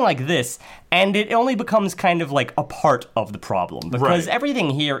get something like this, and it only becomes kind of like a part of the problem because Right.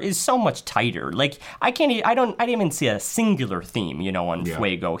 everything here is so much tighter. Like I didn't even see a singular theme, on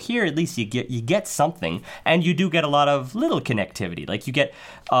Fuego. Here at least you get something, and you do get a lot of little connectivity. Like you get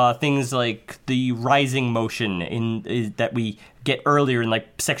things like the rising motion that we get earlier in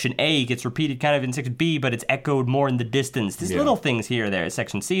like section A gets repeated kind of in section B, but it's echoed more in the distance. There's little things here or there.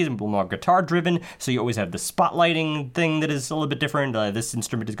 Section C is a little more guitar driven, so you always have the spotlighting thing that is a little bit different. This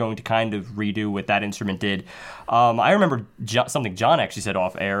instrument is going to kind of redo what that instrument did. I remember something John actually said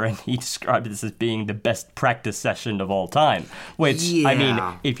off air, and he described this as being the best practice session of all time. Which, I mean,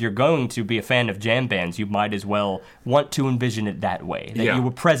 if you're going to be a fan of jam bands, you might as well want to envision it that way. That you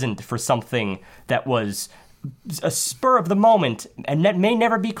were present for something that was a spur of the moment, and that may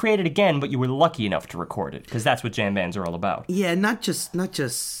never be created again, but you were lucky enough to record it, because that's what jam bands are all about. Yeah, not just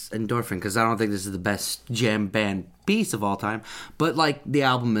Endorphin, because I don't think this is the best jam band piece of all time, but like the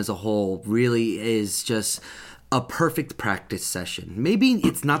album as a whole really is just a perfect practice session. Maybe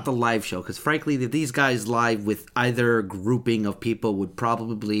it's not the live show, because frankly, these guys live with either grouping of people would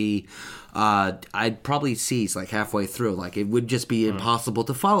probably, I'd probably cease like halfway through. Like it would just be impossible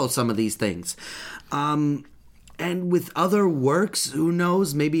to follow some of these things. And with other works, who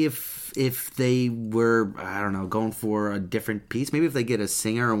knows? Maybe if they were, I don't know, going for a different piece, maybe if they get a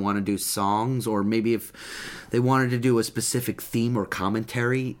singer and want to do songs, or maybe if they wanted to do a specific theme or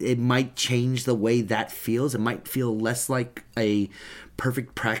commentary, it might change the way that feels. It might feel less like a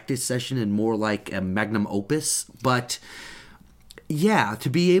perfect practice session and more like a magnum opus. But yeah, to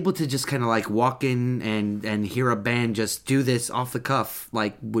be able to just kind of like walk in and hear a band just do this off the cuff,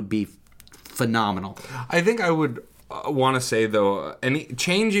 like, would be phenomenal. I think I would want to say though,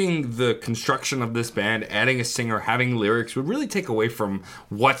 changing the construction of this band, adding a singer, having lyrics would really take away from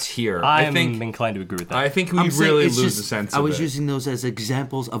what's here. I think inclined to agree with that. I think we really lose the sense. I of was it. using those as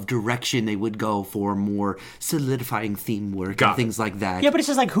examples of direction they would go for more solidifying theme work and things like that. Yeah, but it's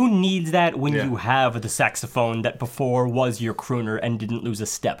just like, who needs that when you have the saxophone that before was your crooner and didn't lose a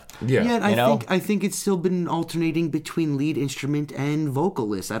step? Yeah, and I think it's still been alternating between lead instrument and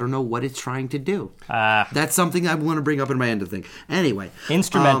vocalist. I don't know what it's trying to do. That's something I want to bring up in my end of thing. Anyway,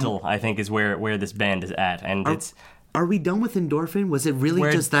 instrumental, I think, is where this band is at, and it's. Are we done with Endorphin? Was it really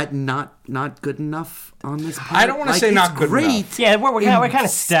just that not good enough on this part? I don't want to say not good enough. Yeah, we're kind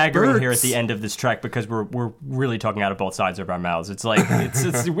of staggering here at the end of this track because we're really talking out of both sides of our mouths. It's like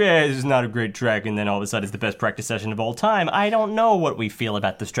it's not a great track, and then all of a sudden it's the best practice session of all time. I don't know what we feel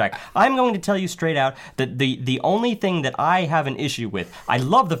about this track. I'm going to tell you straight out that the only thing that I have an issue with, I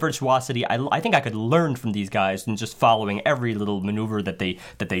love the virtuosity. I think I could learn from these guys and just following every little maneuver that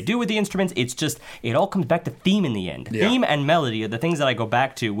they do with the instruments. It's just it all comes back to theme in the end. Yeah. Theme and melody are the things that I go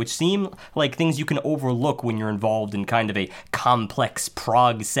back to, which seem like things you can overlook when you're involved in kind of a complex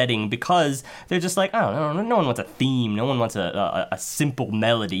prog setting, because they're just like, I don't know, no one wants a theme, no one wants a simple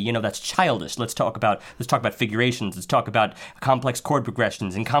melody. You know, that's childish. Let's talk about figurations. Let's talk about complex chord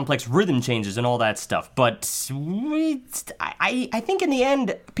progressions and complex rhythm changes and all that stuff. But I think in the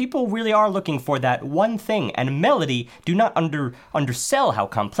end, people really are looking for that one thing, and melody. Do not undersell how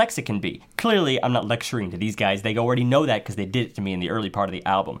complex it can be. Clearly, I'm not lecturing to these guys. They already know that because they did it to me in the early part of the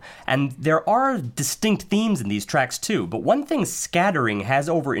album. And there are distinct themes in these tracks too, but one thing Scattering has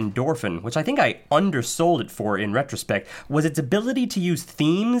over Endorphin, which I think I undersold it for in retrospect, was its ability to use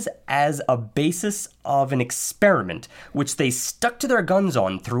themes as a basis of an experiment, which they stuck to their guns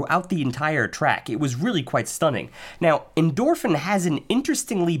on throughout the entire track. It was really quite stunning. Now, Endorphin has an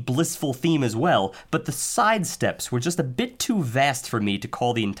interestingly blissful theme as well, but the side steps were just a bit too vast for me to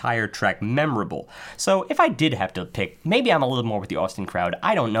call the entire track memorable. So if I did have to pick, maybe I'm a little more with the Austin crowd,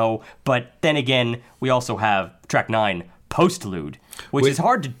 I don't know, but then again, we also have track 9, Postlude, which is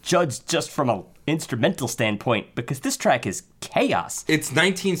hard to judge just from an instrumental standpoint, because this track is chaos. It's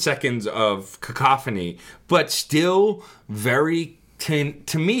 19 seconds of cacophony, but still very,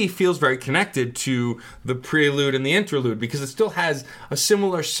 to me, feels very connected to the prelude and the interlude, because it still has a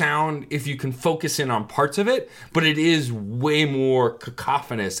similar sound if you can focus in on parts of it, but it is way more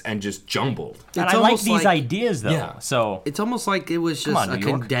cacophonous and just jumbled. And I like these ideas, though. So it's almost like it was just a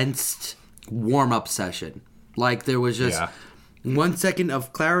condensed warm-up session. Like there was just 1 second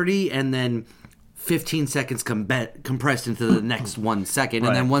of clarity and then 15 seconds compressed into the next 1 second,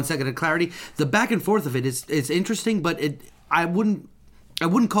 and then 1 second of clarity. The back and forth of it is interesting, but I wouldn't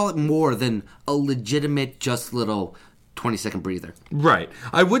call it more than a legitimate just little 20-second breather. Right.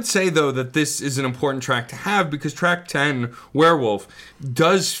 I would say, though, that this is an important track to have because track 10, Werewolf,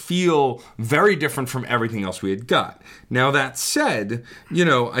 does feel very different from everything else we had got. Now, that said,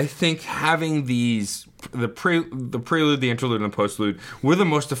 I think having these, the prelude, the interlude, and the postlude were the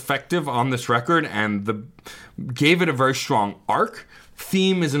most effective on this record and gave it a very strong arc.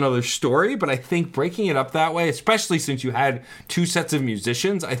 Theme is another story, but I think breaking it up that way, especially since you had two sets of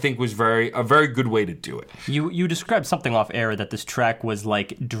musicians, I think was a very good way to do it. You described something off air that this track was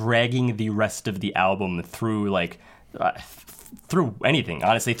like dragging the rest of the album through through anything,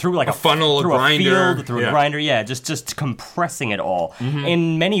 honestly, through like a funnel, through a grinder, field, through a grinder, just compressing it all. Mm-hmm.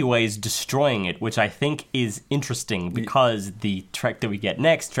 In many ways, destroying it, which I think is interesting because the track that we get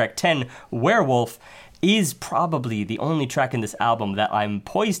next, track 10, Werewolf, is probably the only track in this album that I'm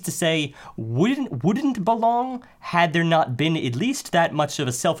poised to say wouldn't belong had there not been at least that much of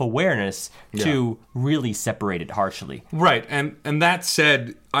a self-awareness to really separate it harshly. Right, and that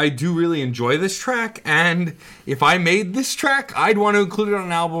said, I do really enjoy this track, and if I made this track, I'd want to include it on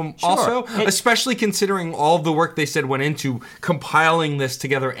an album also, especially considering all the work they said went into compiling this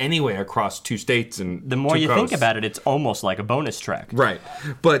together anyway across 2 states and the more 2 you coasts. Think about it, it's almost like a bonus track. Right,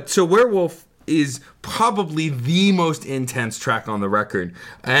 but so Werewolf is probably the most intense track on the record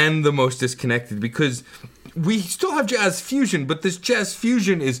and the most disconnected because we still have jazz fusion, but this jazz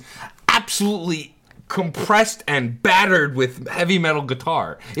fusion is absolutely compressed and battered with heavy metal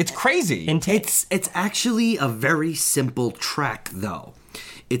guitar. It's crazy. It's actually a very simple track, though.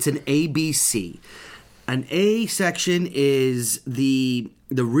 It's an ABC. An A section is the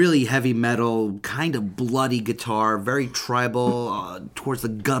really heavy metal, kind of bloody guitar, very tribal, towards the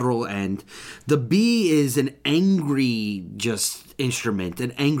guttural end. The B is an angry just instrument,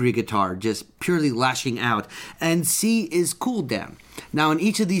 an angry guitar, just purely lashing out. And C is cool down. Now, in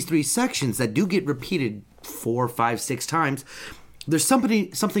each of these 3 sections that do get repeated 4, 5, 6 times, there's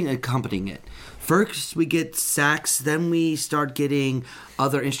something accompanying it. First, we get sax, then we start getting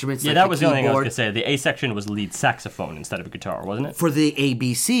other instruments. Yeah, like that was the only thing I was keyboard. going to say. The A section was lead saxophone instead of a guitar, wasn't it? For the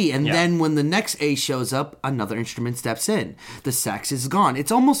ABC, and Yeah. then when the next A shows up, another instrument steps in. The sax is gone.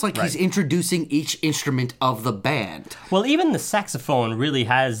 It's almost like he's Right. introducing each instrument of the band. Well, even the saxophone really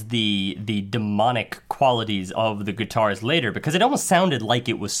has the demonic qualities of the guitars later, because it almost sounded like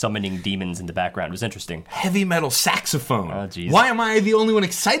it was summoning demons in the background. It was interesting. Heavy metal saxophone. Oh, jeez. Why am I the only one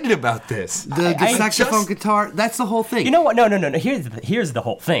excited about this? The I saxophone just- guitar, that's the whole thing. You know what? No. Here's the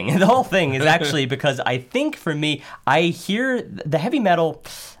whole thing. The whole thing is actually because I think for me, I hear the heavy metal.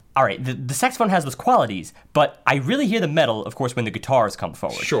 All right, the saxophone has those qualities, but I really hear the metal, of course, when the guitars come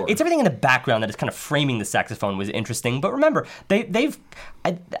forward. Sure. It's everything in the background that is kind of framing the saxophone was interesting. But remember, they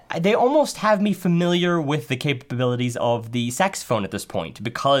almost have me familiar with the capabilities of the saxophone at this point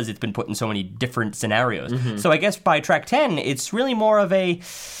because it's been put in so many different scenarios. So I guess by track 10, it's really more of a.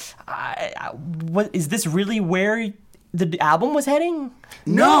 What is this really where the album was heading?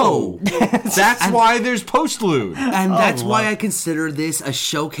 No! That's why there's postlude. And that's why I consider this a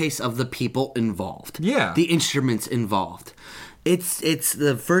showcase of the people involved. Yeah. The instruments involved. It's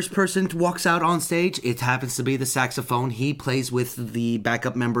the first person who walks out on stage. It happens to be the saxophone. He plays with the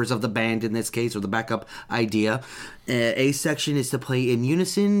backup members of the band in this case, or the backup idea. A section is to play in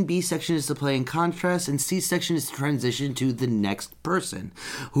unison, B section is to play in contrast, and C section is to transition to the next person,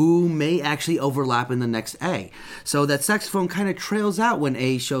 who may actually overlap in the next A. So that saxophone kind of trails out when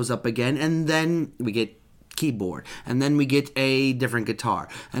A shows up again, and then we get keyboard, and then we get a different guitar,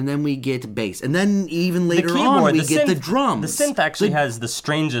 and then we get bass, and then even later on we get the drums. The synth actually has the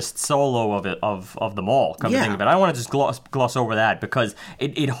strangest solo of them all. Come to Yeah. think of it, I want to just gloss over that because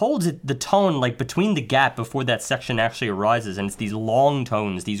it holds the tone like between the gap before that section actually arises, and it's these long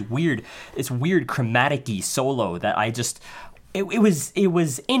tones, it's weird chromatic-y solo that I just. It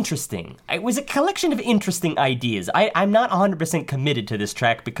was interesting. It was a collection of interesting ideas. I'm not 100% committed to this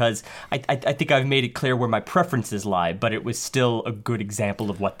track because I think I've made it clear where my preferences lie, but it was still a good example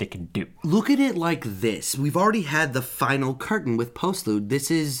of what they can do. Look at it like this. We've already had the final curtain with Postlude.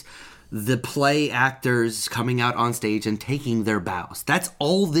 This is the play actors coming out on stage and taking their bows. That's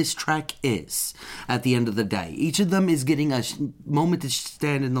all this track is at the end of the day. Each of them is getting a moment to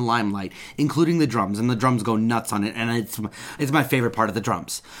stand in the limelight, including the drums, and the drums go nuts on it, and it's my favorite part of the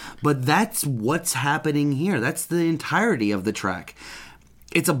drums. But that's what's happening here. That's the entirety of the track.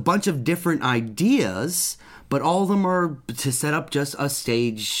 It's a bunch of different ideas, but all of them are to set up just a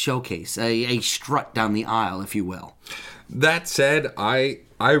stage showcase, a strut down the aisle, if you will. That said, I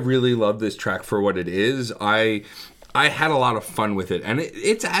really love this track for what it is. I had a lot of fun with it, and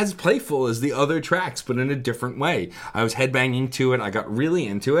it's as playful as the other tracks, but in a different way. I was headbanging to it. I got really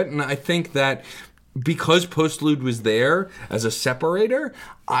into it, and I think that because Postlude was there as a separator,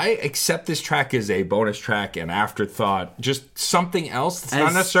 I accept this track as a bonus track, an afterthought, just something else that's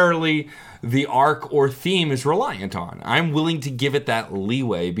not necessarily the arc or theme is reliant on. I'm willing to give it that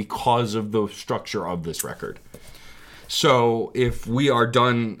leeway because of the structure of this record. So if we are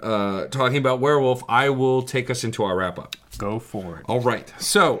done talking about Werewolf, I will take us into our wrap-up. Go for it. All right.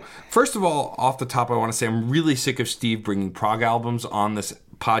 So first of all, off the top, I want to say I'm really sick of Steve bringing prog albums on this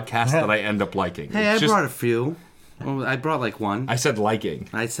podcast that I end up liking. Hey, I brought a few. Well, I brought like one. I said liking.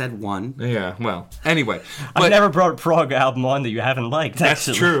 I said one. Yeah, well, anyway. I've never brought a prog album on that you haven't liked, That's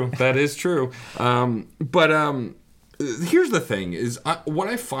actually. true. That is true. Here's the thing, is what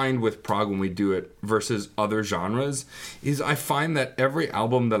I find with prog when we do it versus other genres is I find that every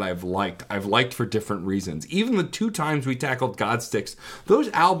album that I've liked for different reasons. Even the 2 times we tackled Godsticks, those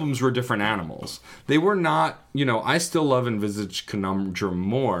albums were different animals. They were not, I still love Envisage Conundrum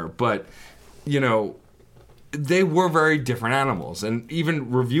more, but, they were very different animals. And even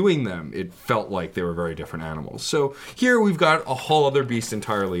reviewing them, it felt like they were very different animals. So here we've got a whole other beast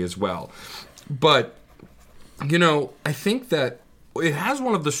entirely as well. But I think that it has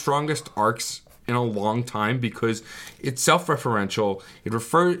one of the strongest arcs in a long time because it's self-referential.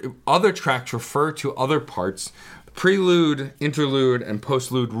 Other tracks refer to other parts. Prelude, interlude, and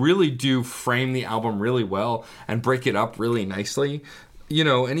postlude really do frame the album really well and break it up really nicely.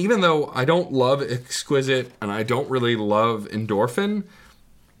 And even though I don't love Exquisite and I don't really love Endorphin,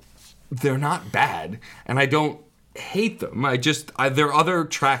 they're not bad. And I don't hate them. There are other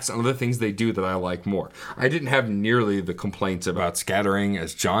tracks and other things they do that I like more. I didn't have nearly the complaints about Scattering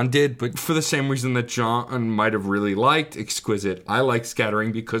as John did, but for the same reason that John might have really liked Exquisite, I liked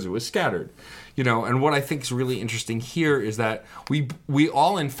Scattering because it was scattered. And what I think is really interesting here is that we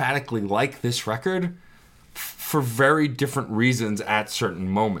all emphatically like this record for very different reasons at certain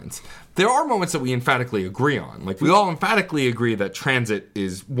moments. There are moments that we emphatically agree on. Like, we all emphatically agree that Transit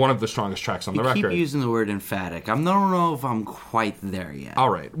is one of the strongest tracks on the record. Keep using the word emphatic. I don't know if I'm quite there yet. All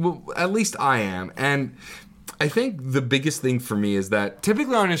right. Well, at least I am. And I think the biggest thing for me is that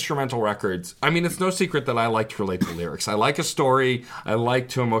typically on instrumental records, I mean, it's no secret that I like to relate to lyrics. I like a story. I like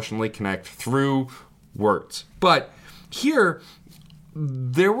to emotionally connect through words. But here,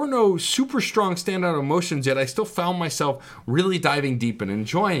 there were no super strong standout emotions, yet I still found myself really diving deep and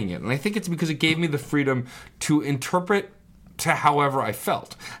enjoying it. And I think it's because it gave me the freedom to interpret to however I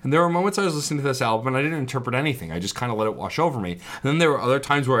felt. And there were moments I was listening to this album and I didn't interpret anything. I just kind of let it wash over me. And then there were other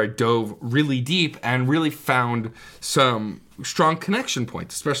times where I dove really deep and really found some strong connection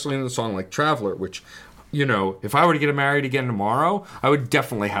points, especially in a song like Traveler, which, you know, if I were to get married again tomorrow, I would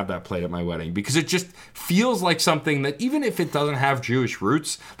definitely have that played at my wedding, because it just feels like something that, even if it doesn't have Jewish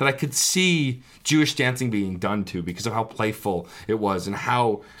roots, that I could see Jewish dancing being done to because of how playful it was and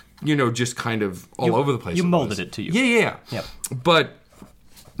how, you know, just kind of all over the place. You molded it to you. Yeah. Yep. But,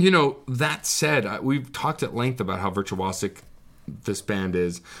 you know, that said, we've talked at length about how virtuosic this band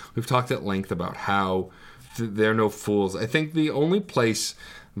is. We've talked at length about how they're no fools. I think the only place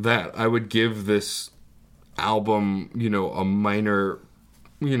that I would give this album, you know, a minor,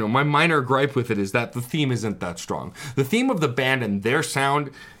 you know, my minor gripe with it is that the theme isn't that strong. The theme of the band and their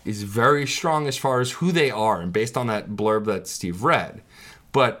sound is very strong as far as who they are, and based on that blurb that Steve read.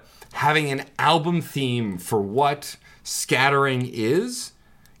 But having an album theme for what scattering is,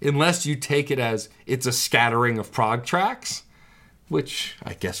 unless you take it as it's a scattering of prog tracks, which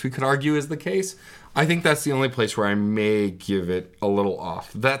I guess we could argue is the case, I think that's the only place where I may give it a little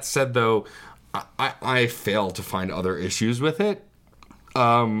off. That said, though, I fail to find other issues with it,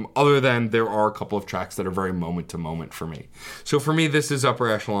 other than there are a couple of tracks that are very moment to moment for me. So for me, this is upper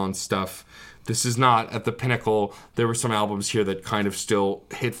echelon stuff. This is not at the pinnacle. There were some albums here that kind of still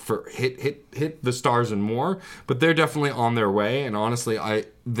hit the stars and more, but they're definitely on their way. And honestly,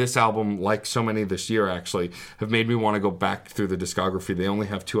 this album, like so many this year, actually, have made me want to go back through the discography. They only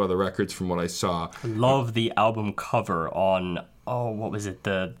have 2 other records from what I saw. I love the album cover on, what was it?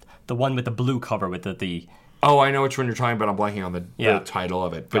 The one with the blue cover with the Oh, I know which one you're talking about. I'm blanking on the title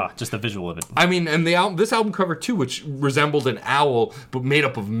of it. But just the visual of it. I mean, and this album cover too, which resembled an owl, but made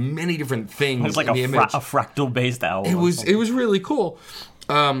up of many different things. It's like a fractal-based owl. It was really cool.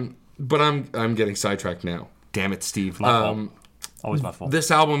 But I'm getting sidetracked now. Damn it, Steve. My fault. Always my fault.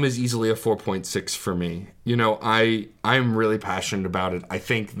 This album is easily a 4.6 for me. You know, I'm really passionate about it. I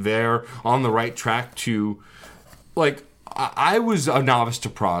think they're on the right track to, like, I was a novice to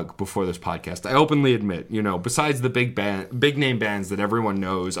prog before this podcast. I openly admit, you know, besides the big name bands that everyone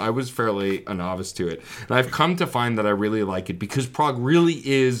knows, I was fairly a novice to it. And I've come to find that I really like it because prog really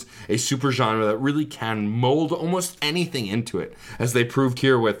is a super genre that really can mold almost anything into it, as they proved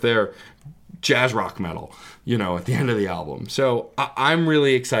here with their jazz rock metal, you know, at the end of the album. So I'm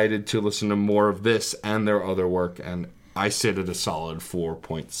really excited to listen to more of this and their other work, and I sit at a solid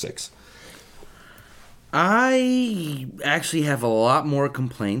 4.6. I actually have a lot more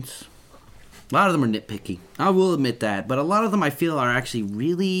complaints. A lot of them are nitpicky. I will admit that. But a lot of them I feel are actually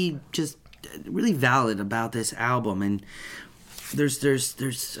really valid about this album. And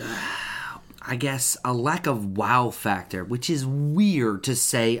there's I guess, a lack of wow factor, which is weird to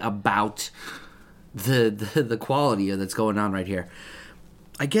say about the quality that's going on right here.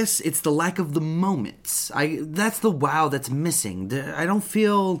 I guess it's the lack of the moments. That's the wow that's missing. I don't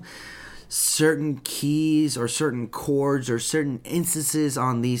feel certain keys or certain chords or certain instances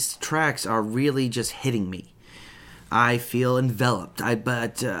on these tracks are really just hitting me. I feel enveloped,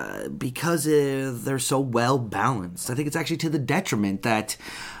 but because they're so well balanced, I think it's actually to the detriment that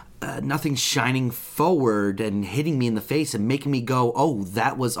nothing's shining forward and hitting me in the face and making me go, oh,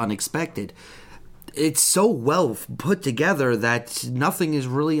 that was unexpected. It's so well put together that nothing is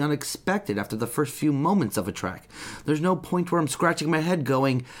really unexpected after the first few moments of a track. There's no point where I'm scratching my head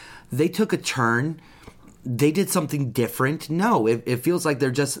going, they took a turn, they did something different. No, it feels like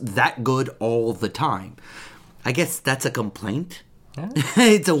they're just that good all the time. I guess that's a complaint. Yeah.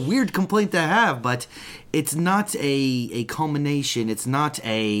 It's a weird complaint to have, but it's not a culmination. It's not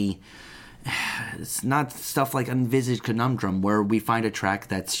stuff like Unvisaged Conundrum, where we find a track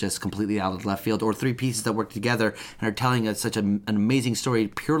that's just completely out of left field, or 3 pieces that work together and are telling us such an amazing story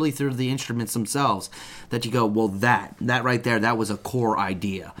purely through the instruments themselves that you go, well, that right there, that was a core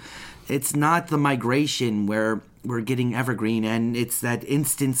idea. It's not the migration where we're getting evergreen, and it's that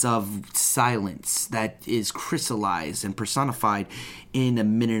instance of silence that is crystallized and personified in a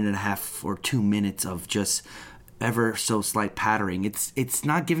minute and a half or 2 minutes of just ever so slight patterning. It's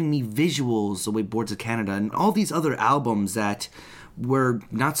not giving me visuals the way Boards of Canada and all these other albums that were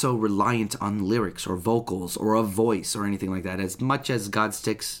not so reliant on lyrics or vocals or a voice or anything like that. As much as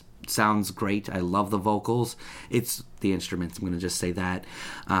Godsticks sounds great, I love the vocals. It's the instruments, I'm going to just say that.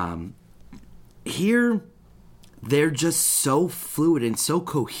 Here, they're just so fluid and so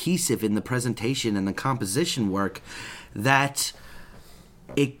cohesive in the presentation and the composition work that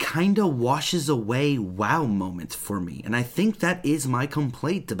it kind of washes away wow moments for me. And I think that is my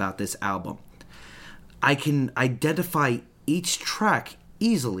complaint about this album. I can identify each track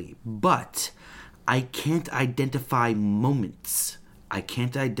easily, but I can't identify moments. I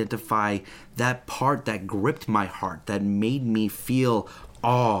can't identify that part that gripped my heart, that made me feel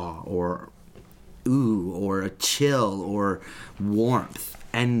awe or ooh or a chill or warmth.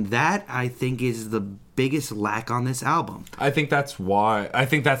 And that, I think, is the biggest lack on this album. I think that's where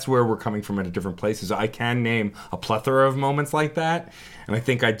we're coming from at a different places. I can name a plethora of moments like that, and I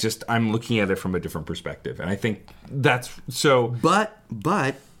think I'm looking at it from a different perspective. And I think that's so. But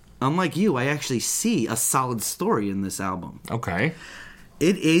unlike you, I actually see a solid story in this album. Okay.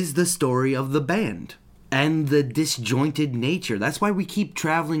 It is the story of the band and the disjointed nature. That's why we keep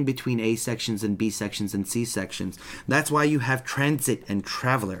traveling between A sections and B sections and C sections. That's why you have Transit and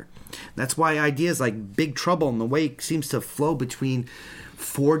Traveler. That's why ideas like Big Trouble and the way it seems to flow between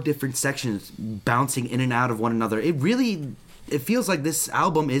 4 different sections, bouncing in and out of one another. It feels like this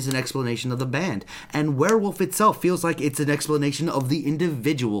album is an explanation of the band. And Werewolf itself feels like it's an explanation of the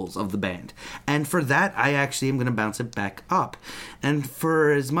individuals of the band. And for that, I actually am going to bounce it back up. And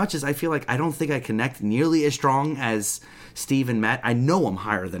for as much as I feel like I don't think I connect nearly as strong as Steve and Matt, I know I'm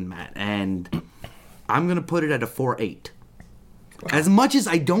higher than Matt. And I'm going to put it at a 4.8. Wow. As much as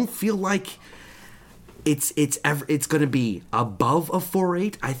I don't feel like it's going to be above a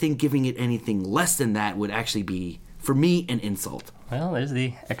 4.8, I think giving it anything less than that would actually be, for me, an insult. Well, there's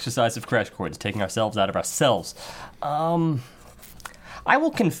the exercise of crash chords, taking ourselves out of ourselves. I will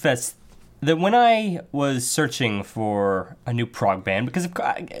confess that when I was searching for a new prog band, because,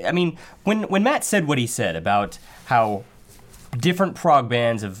 I mean, when Matt said what he said about how different prog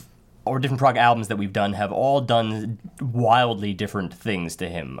bands or different prog albums that we've done have all done wildly different things to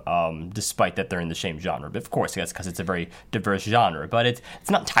him, despite that they're in the same genre. But of course, that's because it's a very diverse genre. But it's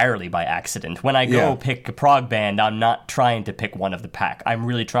not entirely by accident. When I go pick a prog band, I'm not trying to pick one of the pack. I'm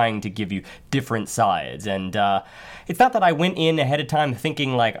really trying to give you different sides. And it's not that I went in ahead of time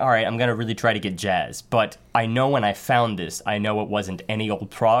thinking like, all right, I'm going to really try to get jazz. But I know when I found this, I know it wasn't any old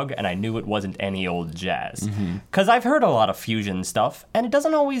prog, and I knew it wasn't any old jazz. Because I've heard a lot of fusion stuff, and it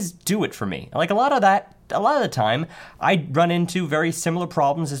doesn't always do it for me. Like a lot of the time, I run into very similar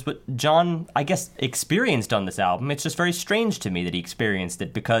problems as what John, I guess, experienced on this album. It's just very strange to me that he experienced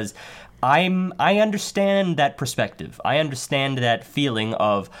it, because I understand that perspective. I understand that feeling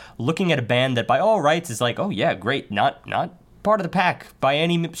of looking at a band that by all rights is like, oh yeah, great, not part of the pack by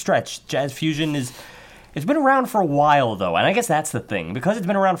any stretch. Jazz fusion it's been around for a while, though, and I guess that's the thing. Because it's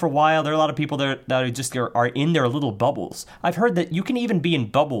been around for a while, there are a lot of people that are in their little bubbles. I've heard that you can even be in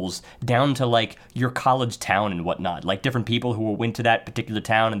bubbles down to, like, your college town and whatnot. Like, different people who went to that particular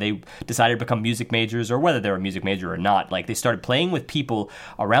town and they decided to become music majors, or whether they're a music major or not. Like, they started playing with people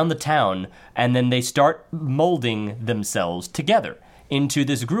around the town, and then they start molding themselves together into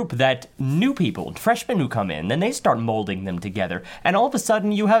this group that new people, freshmen who come in, then they start molding them together. And all of a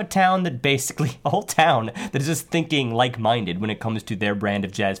sudden, you have a whole town that is just thinking like-minded when it comes to their brand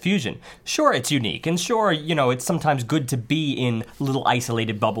of jazz fusion. Sure, it's unique, and sure, it's sometimes good to be in little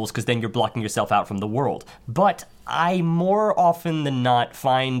isolated bubbles, because then you're blocking yourself out from the world. But I more often than not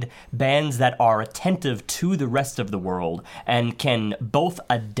find bands that are attentive to the rest of the world and can both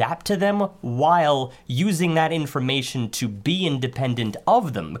adapt to them while using that information to be independent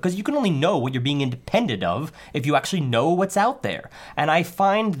of them, because you can only know what you're being independent of if you actually know what's out there. And I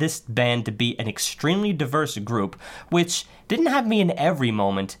find this band to be an extremely diverse group, which didn't have me in every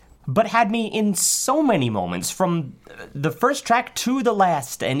moment, but had me in so many moments, from the first track to the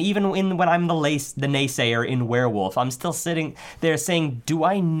last. And even when I'm the naysayer in Werewolf, I'm still sitting there saying, do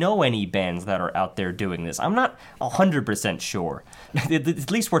I know any bands that are out there doing this? I'm not 100% sure. It's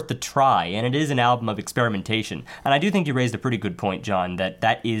at least worth the try, and it is an album of experimentation. And I do think you raised a pretty good point, John,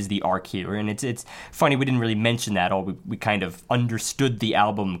 that is the arc here. And it's funny we didn't really mention that, or we kind of understood the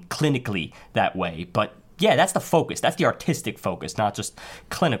album clinically that way, but yeah, that's the focus. That's the artistic focus, not just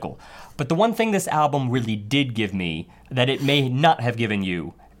clinical. But the one thing this album really did give me that it may not have given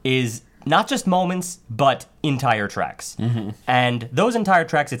you is not just moments, but entire tracks. And those entire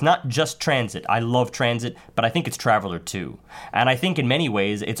tracks, it's not just Transit. I love Transit, but I think it's Traveler too. And I think in many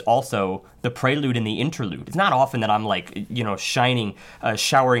ways, it's also the prelude and the interlude. It's not often that I'm like,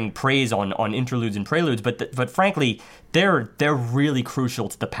 showering praise on interludes and preludes, but frankly, they're really crucial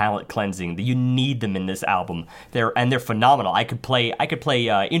to the palate cleansing. You need them in this album. They're phenomenal. I could play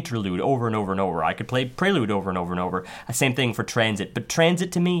interlude over and over and over. I could play prelude over and over and over. Same thing for Transit. But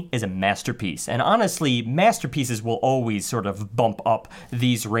Transit to me is a masterpiece. And honestly, masterpieces will always sort of bump up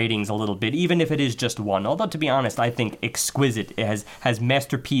these ratings a little bit, even if it is just one. Although to be honest, I think Exquisite has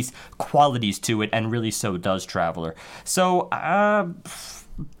masterpiece qualities to it, and really so does Traveler. So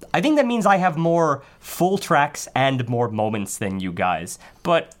I think that means I have more full tracks and more moments than you guys.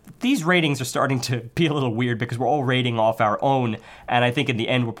 But these ratings are starting to be a little weird because we're all rating off our own, and I think in the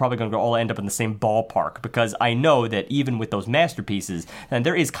end we're probably going to all end up in the same ballpark, because I know that even with those masterpieces, then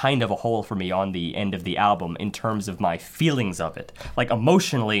there is kind of a hole for me on the end of the album in terms of my feelings of it. Like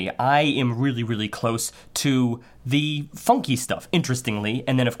emotionally, I am really, really close to the funky stuff, interestingly,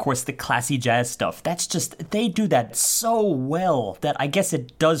 and then of course the classy jazz stuff. That's just, they do that so well that I guess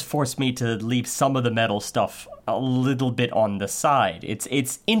it does force me to leave some of the metal stuff a little bit on the side.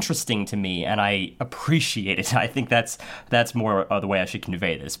 It's interesting to me, and I appreciate it. I think that's more the way I should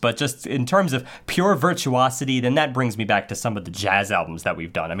convey this. But just in terms of pure virtuosity, then that brings me back to some of the jazz albums that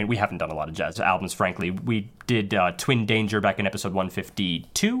we've done. I mean, we haven't done a lot of jazz albums, frankly. We did Twin Danger back in episode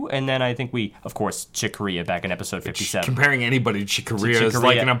 152, and then I think we, of course, Chick Corea back in episode 57. Comparing anybody to Chick Corea is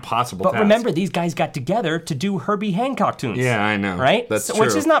like an impossible task. But remember, these guys got together to do Herbie Hancock tunes. Yeah, I know. Right? That's true.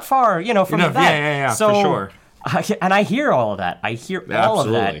 Which is not far, from that. Yeah, so, for sure. And I hear all of that. I hear all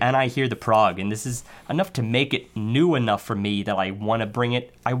of that, Absolutely. and I hear the prog, and this is enough to make it new enough for me that I want to bring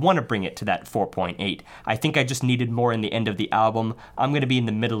it. I want to bring it to that 4.8. I think I just needed more in the end of the album. I'm going to be in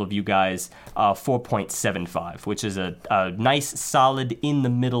the middle of you guys, 4.75, which is a nice, solid, in the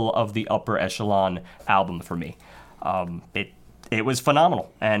middle of the upper echelon album for me. It was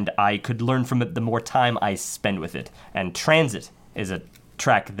phenomenal, and I could learn from it the more time I spend with it. And Transit is a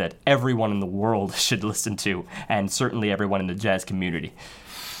track that everyone in the world should listen to, and certainly everyone in the jazz community.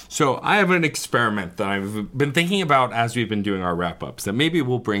 So I have an experiment that I've been thinking about as we've been doing our wrap-ups that maybe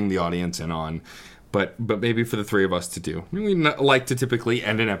we'll bring the audience in on, but maybe for the three of us to do. We like to typically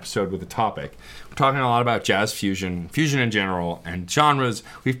end an episode with a topic. We're talking a lot about jazz fusion in general, and genres.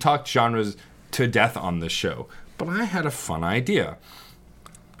 We've talked genres to death on this show, but I had a fun idea.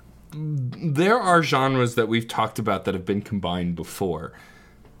 There are genres that we've talked about that have been combined before,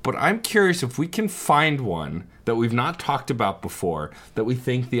 but I'm curious if we can find one that we've not talked about before, that we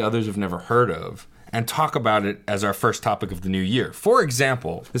think the others have never heard of, and talk about it as our first topic of the new year. For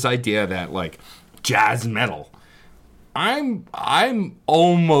example, this idea that, like, jazz metal. I'm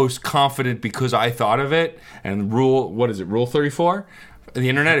almost confident, because I thought of it, and Rule 34? The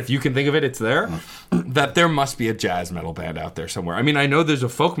internet, if you can think of it, it's there, that there must be a jazz metal band out there somewhere. I mean, I know there's a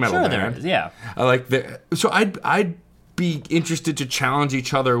folk metal band. There is, yeah. So I'd be interested to challenge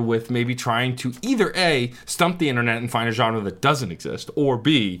each other with maybe trying to either A, stump the internet and find a genre that doesn't exist, or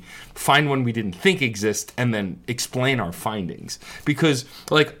B, find one we didn't think exists and then explain our findings. Because,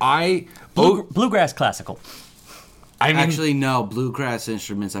 like, Bluegrass classical. I mean, Actually, no. Bluegrass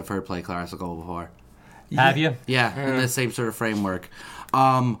instruments I've heard play classical before. Have you? Yeah, in the same sort of framework.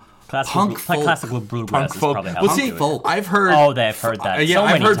 Classical bluegrass punk is folk. probably how Well, I see, do it. folk. I've heard. Oh, they've heard that. Yeah, so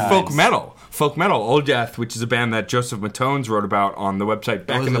I've many heard times. folk metal. Folk metal. Old Death, which is a band that Joseph Matones wrote about on the website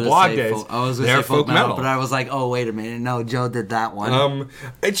back in the blog days. I was going to say folk metal, but I was like, oh, wait a minute. No, Joe did that one.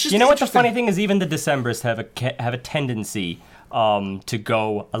 It's just You know what the interesting. funny thing is? Even the Decemberists have a tendency to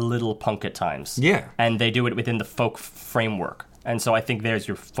go a little punk at times. Yeah. And they do it within the folk framework. And so I think there's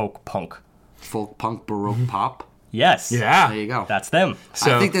your folk punk. Folk, punk, baroque, pop. Yes. Yeah. There you go. That's them.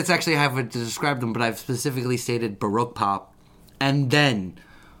 So- I think that's actually how I describe them, but I've specifically stated baroque pop and then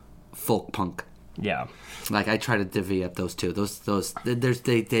folk punk. Yeah. Like, I try to divvy up those two.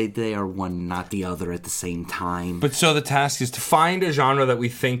 They are one, not the other at the same time. But so the task is to find a genre that we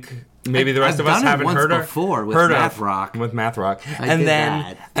think maybe the rest I've of us done it haven't once heard of. before with heard math of, rock. With math rock, I and did then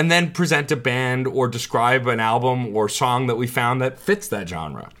that. and then present a band or describe an album or song that we found that fits that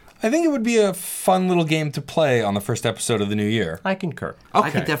genre. I think it would be a fun little game to play on the first episode of the new year. I concur. Okay. I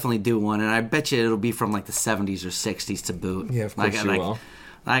could definitely do one, and I bet you it'll be from like the 70s or 60s to boot. Yeah, of course you will.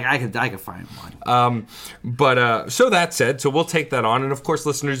 Like I could find one. But so that said, so we'll take that on, and of course,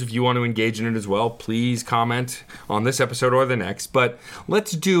 listeners, if you want to engage in it as well, please comment on this episode or the next. But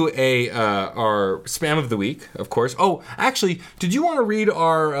let's do our spam of the week, of course. Oh, actually, did you want to read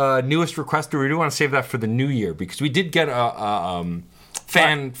our newest request, or do you want to save that for the new year? Because we did get a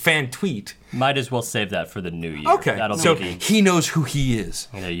fan tweet. Might as well save that for the new year. Okay, That'll so be he knows who he is.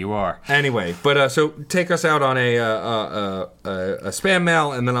 there you are. Anyway, but so take us out on a spam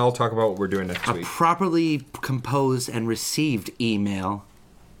mail, and then I'll talk about what we're doing next week. Properly composed and received email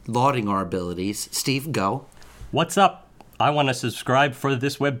lauding our abilities. Steve, go. What's up? I want to subscribe for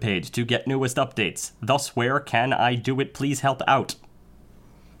this webpage to get newest updates. Thus, where can I do it? Please help out.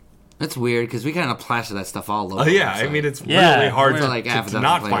 That's weird because we kind of plaster that stuff all over. Oh yeah, the I mean it's Yeah, really hard we're to, like half a to dozen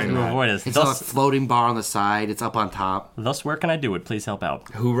not places. find that. Avoid us. It's on a Thus, floating bar on the side. It's up on top. thus, where can I do it? Please help out.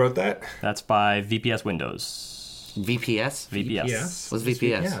 Who wrote that? That's by VPS Windows. VPS? VPS. What's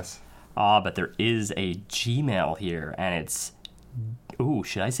VPS? But there is a Gmail here, and it's... Ooh,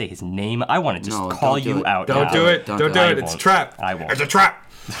 should I say his name? I want to just No, call don't do you it. out. Don't now. do it. Don't Don't do do it. it. It's a won't. trap. I won't. It's a trap.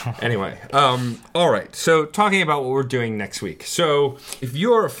 Anyway, all right. So talking about what we're doing next week. So if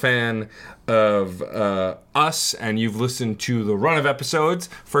you're a fan of us and you've listened to the run of episodes,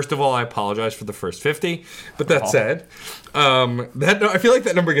 first of all, I apologize for the first 50. But that said, I feel like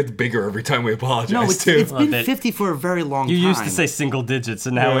that number gets bigger every time we apologize. No, it's too. been bit. 50 for a very long You time. used to say single digits,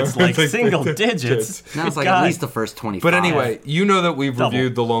 and now Yeah, it's like it's like single digits. digits. Now it's like God. at least the first 25. But anyway, you know that we've Double.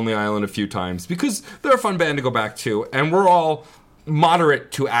 reviewed The Lonely Island a few times because they're a fun band to go back to, and we're all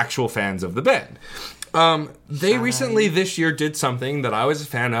moderate to actual fans of the band. They recently, this year, did something that I was a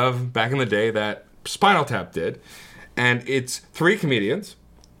fan of back in the day that Spinal Tap did, and it's 3 comedians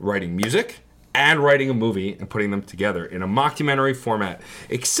writing music and writing a movie and putting them together in a mockumentary format,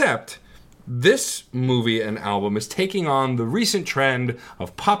 except this movie and album is taking on the recent trend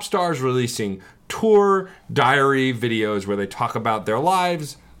of pop stars releasing tour diary videos where they talk about their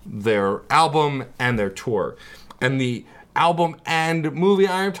lives, their album, and their tour. And the album and movie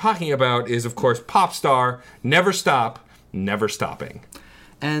I am talking about is, of course, Popstar, Never Stop, Never Stopping.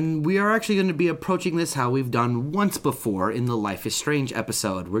 And we are actually going to be approaching this how we've done once before in the Life is Strange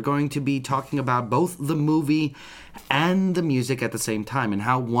episode. We're going to be talking about both the movie and the music at the same time and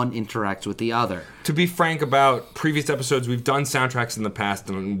how one interacts with the other. To be frank about previous episodes, we've done soundtracks in the past,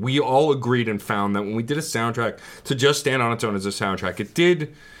 and we all agreed and found that when we did a soundtrack to just stand on its own as a soundtrack, it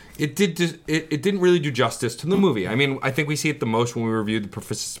didn't really do justice to the movie. I mean, I think we see it the most when we reviewed the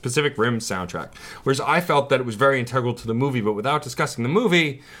Pacific Rim soundtrack. Whereas I felt that it was very integral to the movie, but without discussing the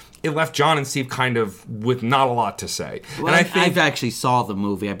movie, it left John and Steve kind of with not a lot to say. Well, and I've actually saw the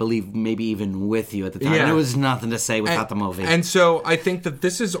movie, I believe maybe even with you at the time. Yeah. And there was nothing to say without the movie. And so I think that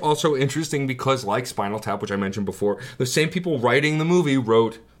this is also interesting because, like Spinal Tap, which I mentioned before, the same people writing the movie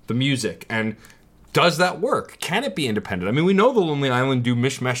wrote the music. And does that work? Can it be independent? I mean, we know the Lonely Island do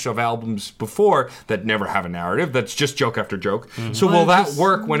mishmash of albums before that never have a narrative. That's just joke after joke. Mm-hmm. So will that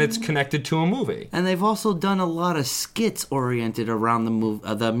work when it's connected to a movie? And they've also done a lot of skits oriented around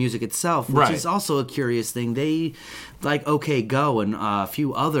the music itself, which Right. is also a curious thing. They, like OK Go and a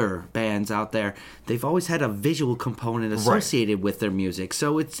few other bands out there, they've always had a visual component associated with their music.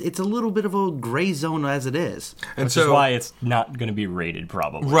 So it's a little bit of a gray zone as it is. And Which so is why it's not going to be rated,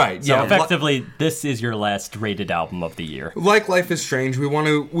 probably. Right, So yeah. effectively, this is your last rated album of the year. like Life is Strange, we want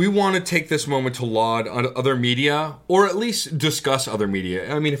to take this moment to laud other media, or at least discuss other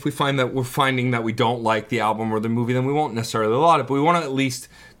media. I mean, if we're finding that we don't like the album or the movie, then we won't necessarily laud it, but we want to at least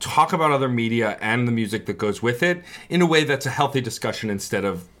talk about other media and the music that goes with it in a way that's a healthy discussion instead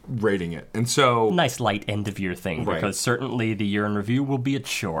of rating it. And so, Nice light end of year thing, Right. because certainly the year in review will be a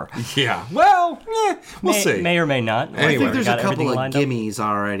chore. yeah, well, we'll may, see. May or may not. Anyway. I think there's Got a couple everything of lined up. gimmies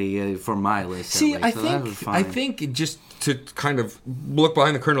already for my list. See, at least, so that was fine. I think just to kind of look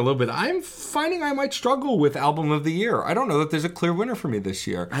behind the curtain a little bit, I'm finding I might struggle with album of the year. I don't know that there's a clear winner for me this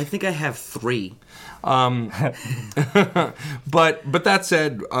year. I think I have 3. But that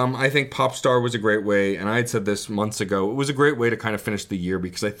said, I think Popstar was a great way, and I had said this months ago, it was a great way to kind of finish the year,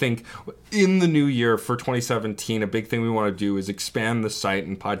 because I think in the new year for 2017, a big thing we want to do is expand the site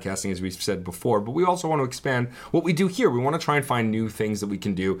and podcasting, as we've said before, but we also want to expand what we do here. We want to try and find new things that we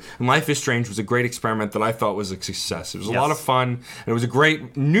can do, and Life is Strange was a great experiment that I thought was a success. It was a lot of fun, and it was a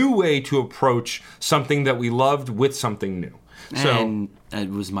great new way to approach something that we loved with something new. So, And it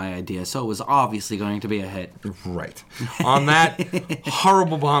was my idea, so it was obviously going to be a hit. right. On that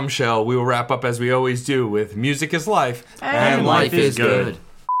horrible bombshell, we will wrap up as we always do with Music is Life, And life is good.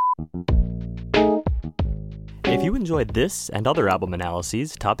 If you enjoyed this and other album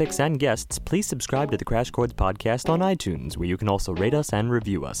analyses, topics, and guests, please subscribe to the Crash Chords podcast on iTunes, where you can also rate us and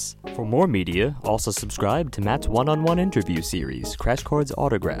review us. For more media, also subscribe to Matt's one-on-one interview series, Crash Chords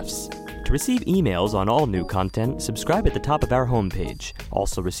Autographs. To receive emails on all new content, subscribe at the top of our homepage.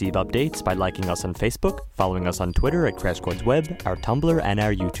 Also receive updates by liking us on Facebook, following us on Twitter at Crash Chords Web, our Tumblr, and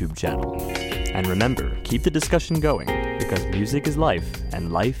our YouTube channel. And remember, keep the discussion going. because music is life,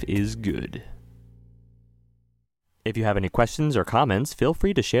 and life is good. If you have any questions or comments, feel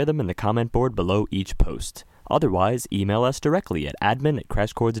free to share them in the comment board below each post. Otherwise, email us directly at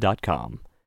admin@crashchords.com.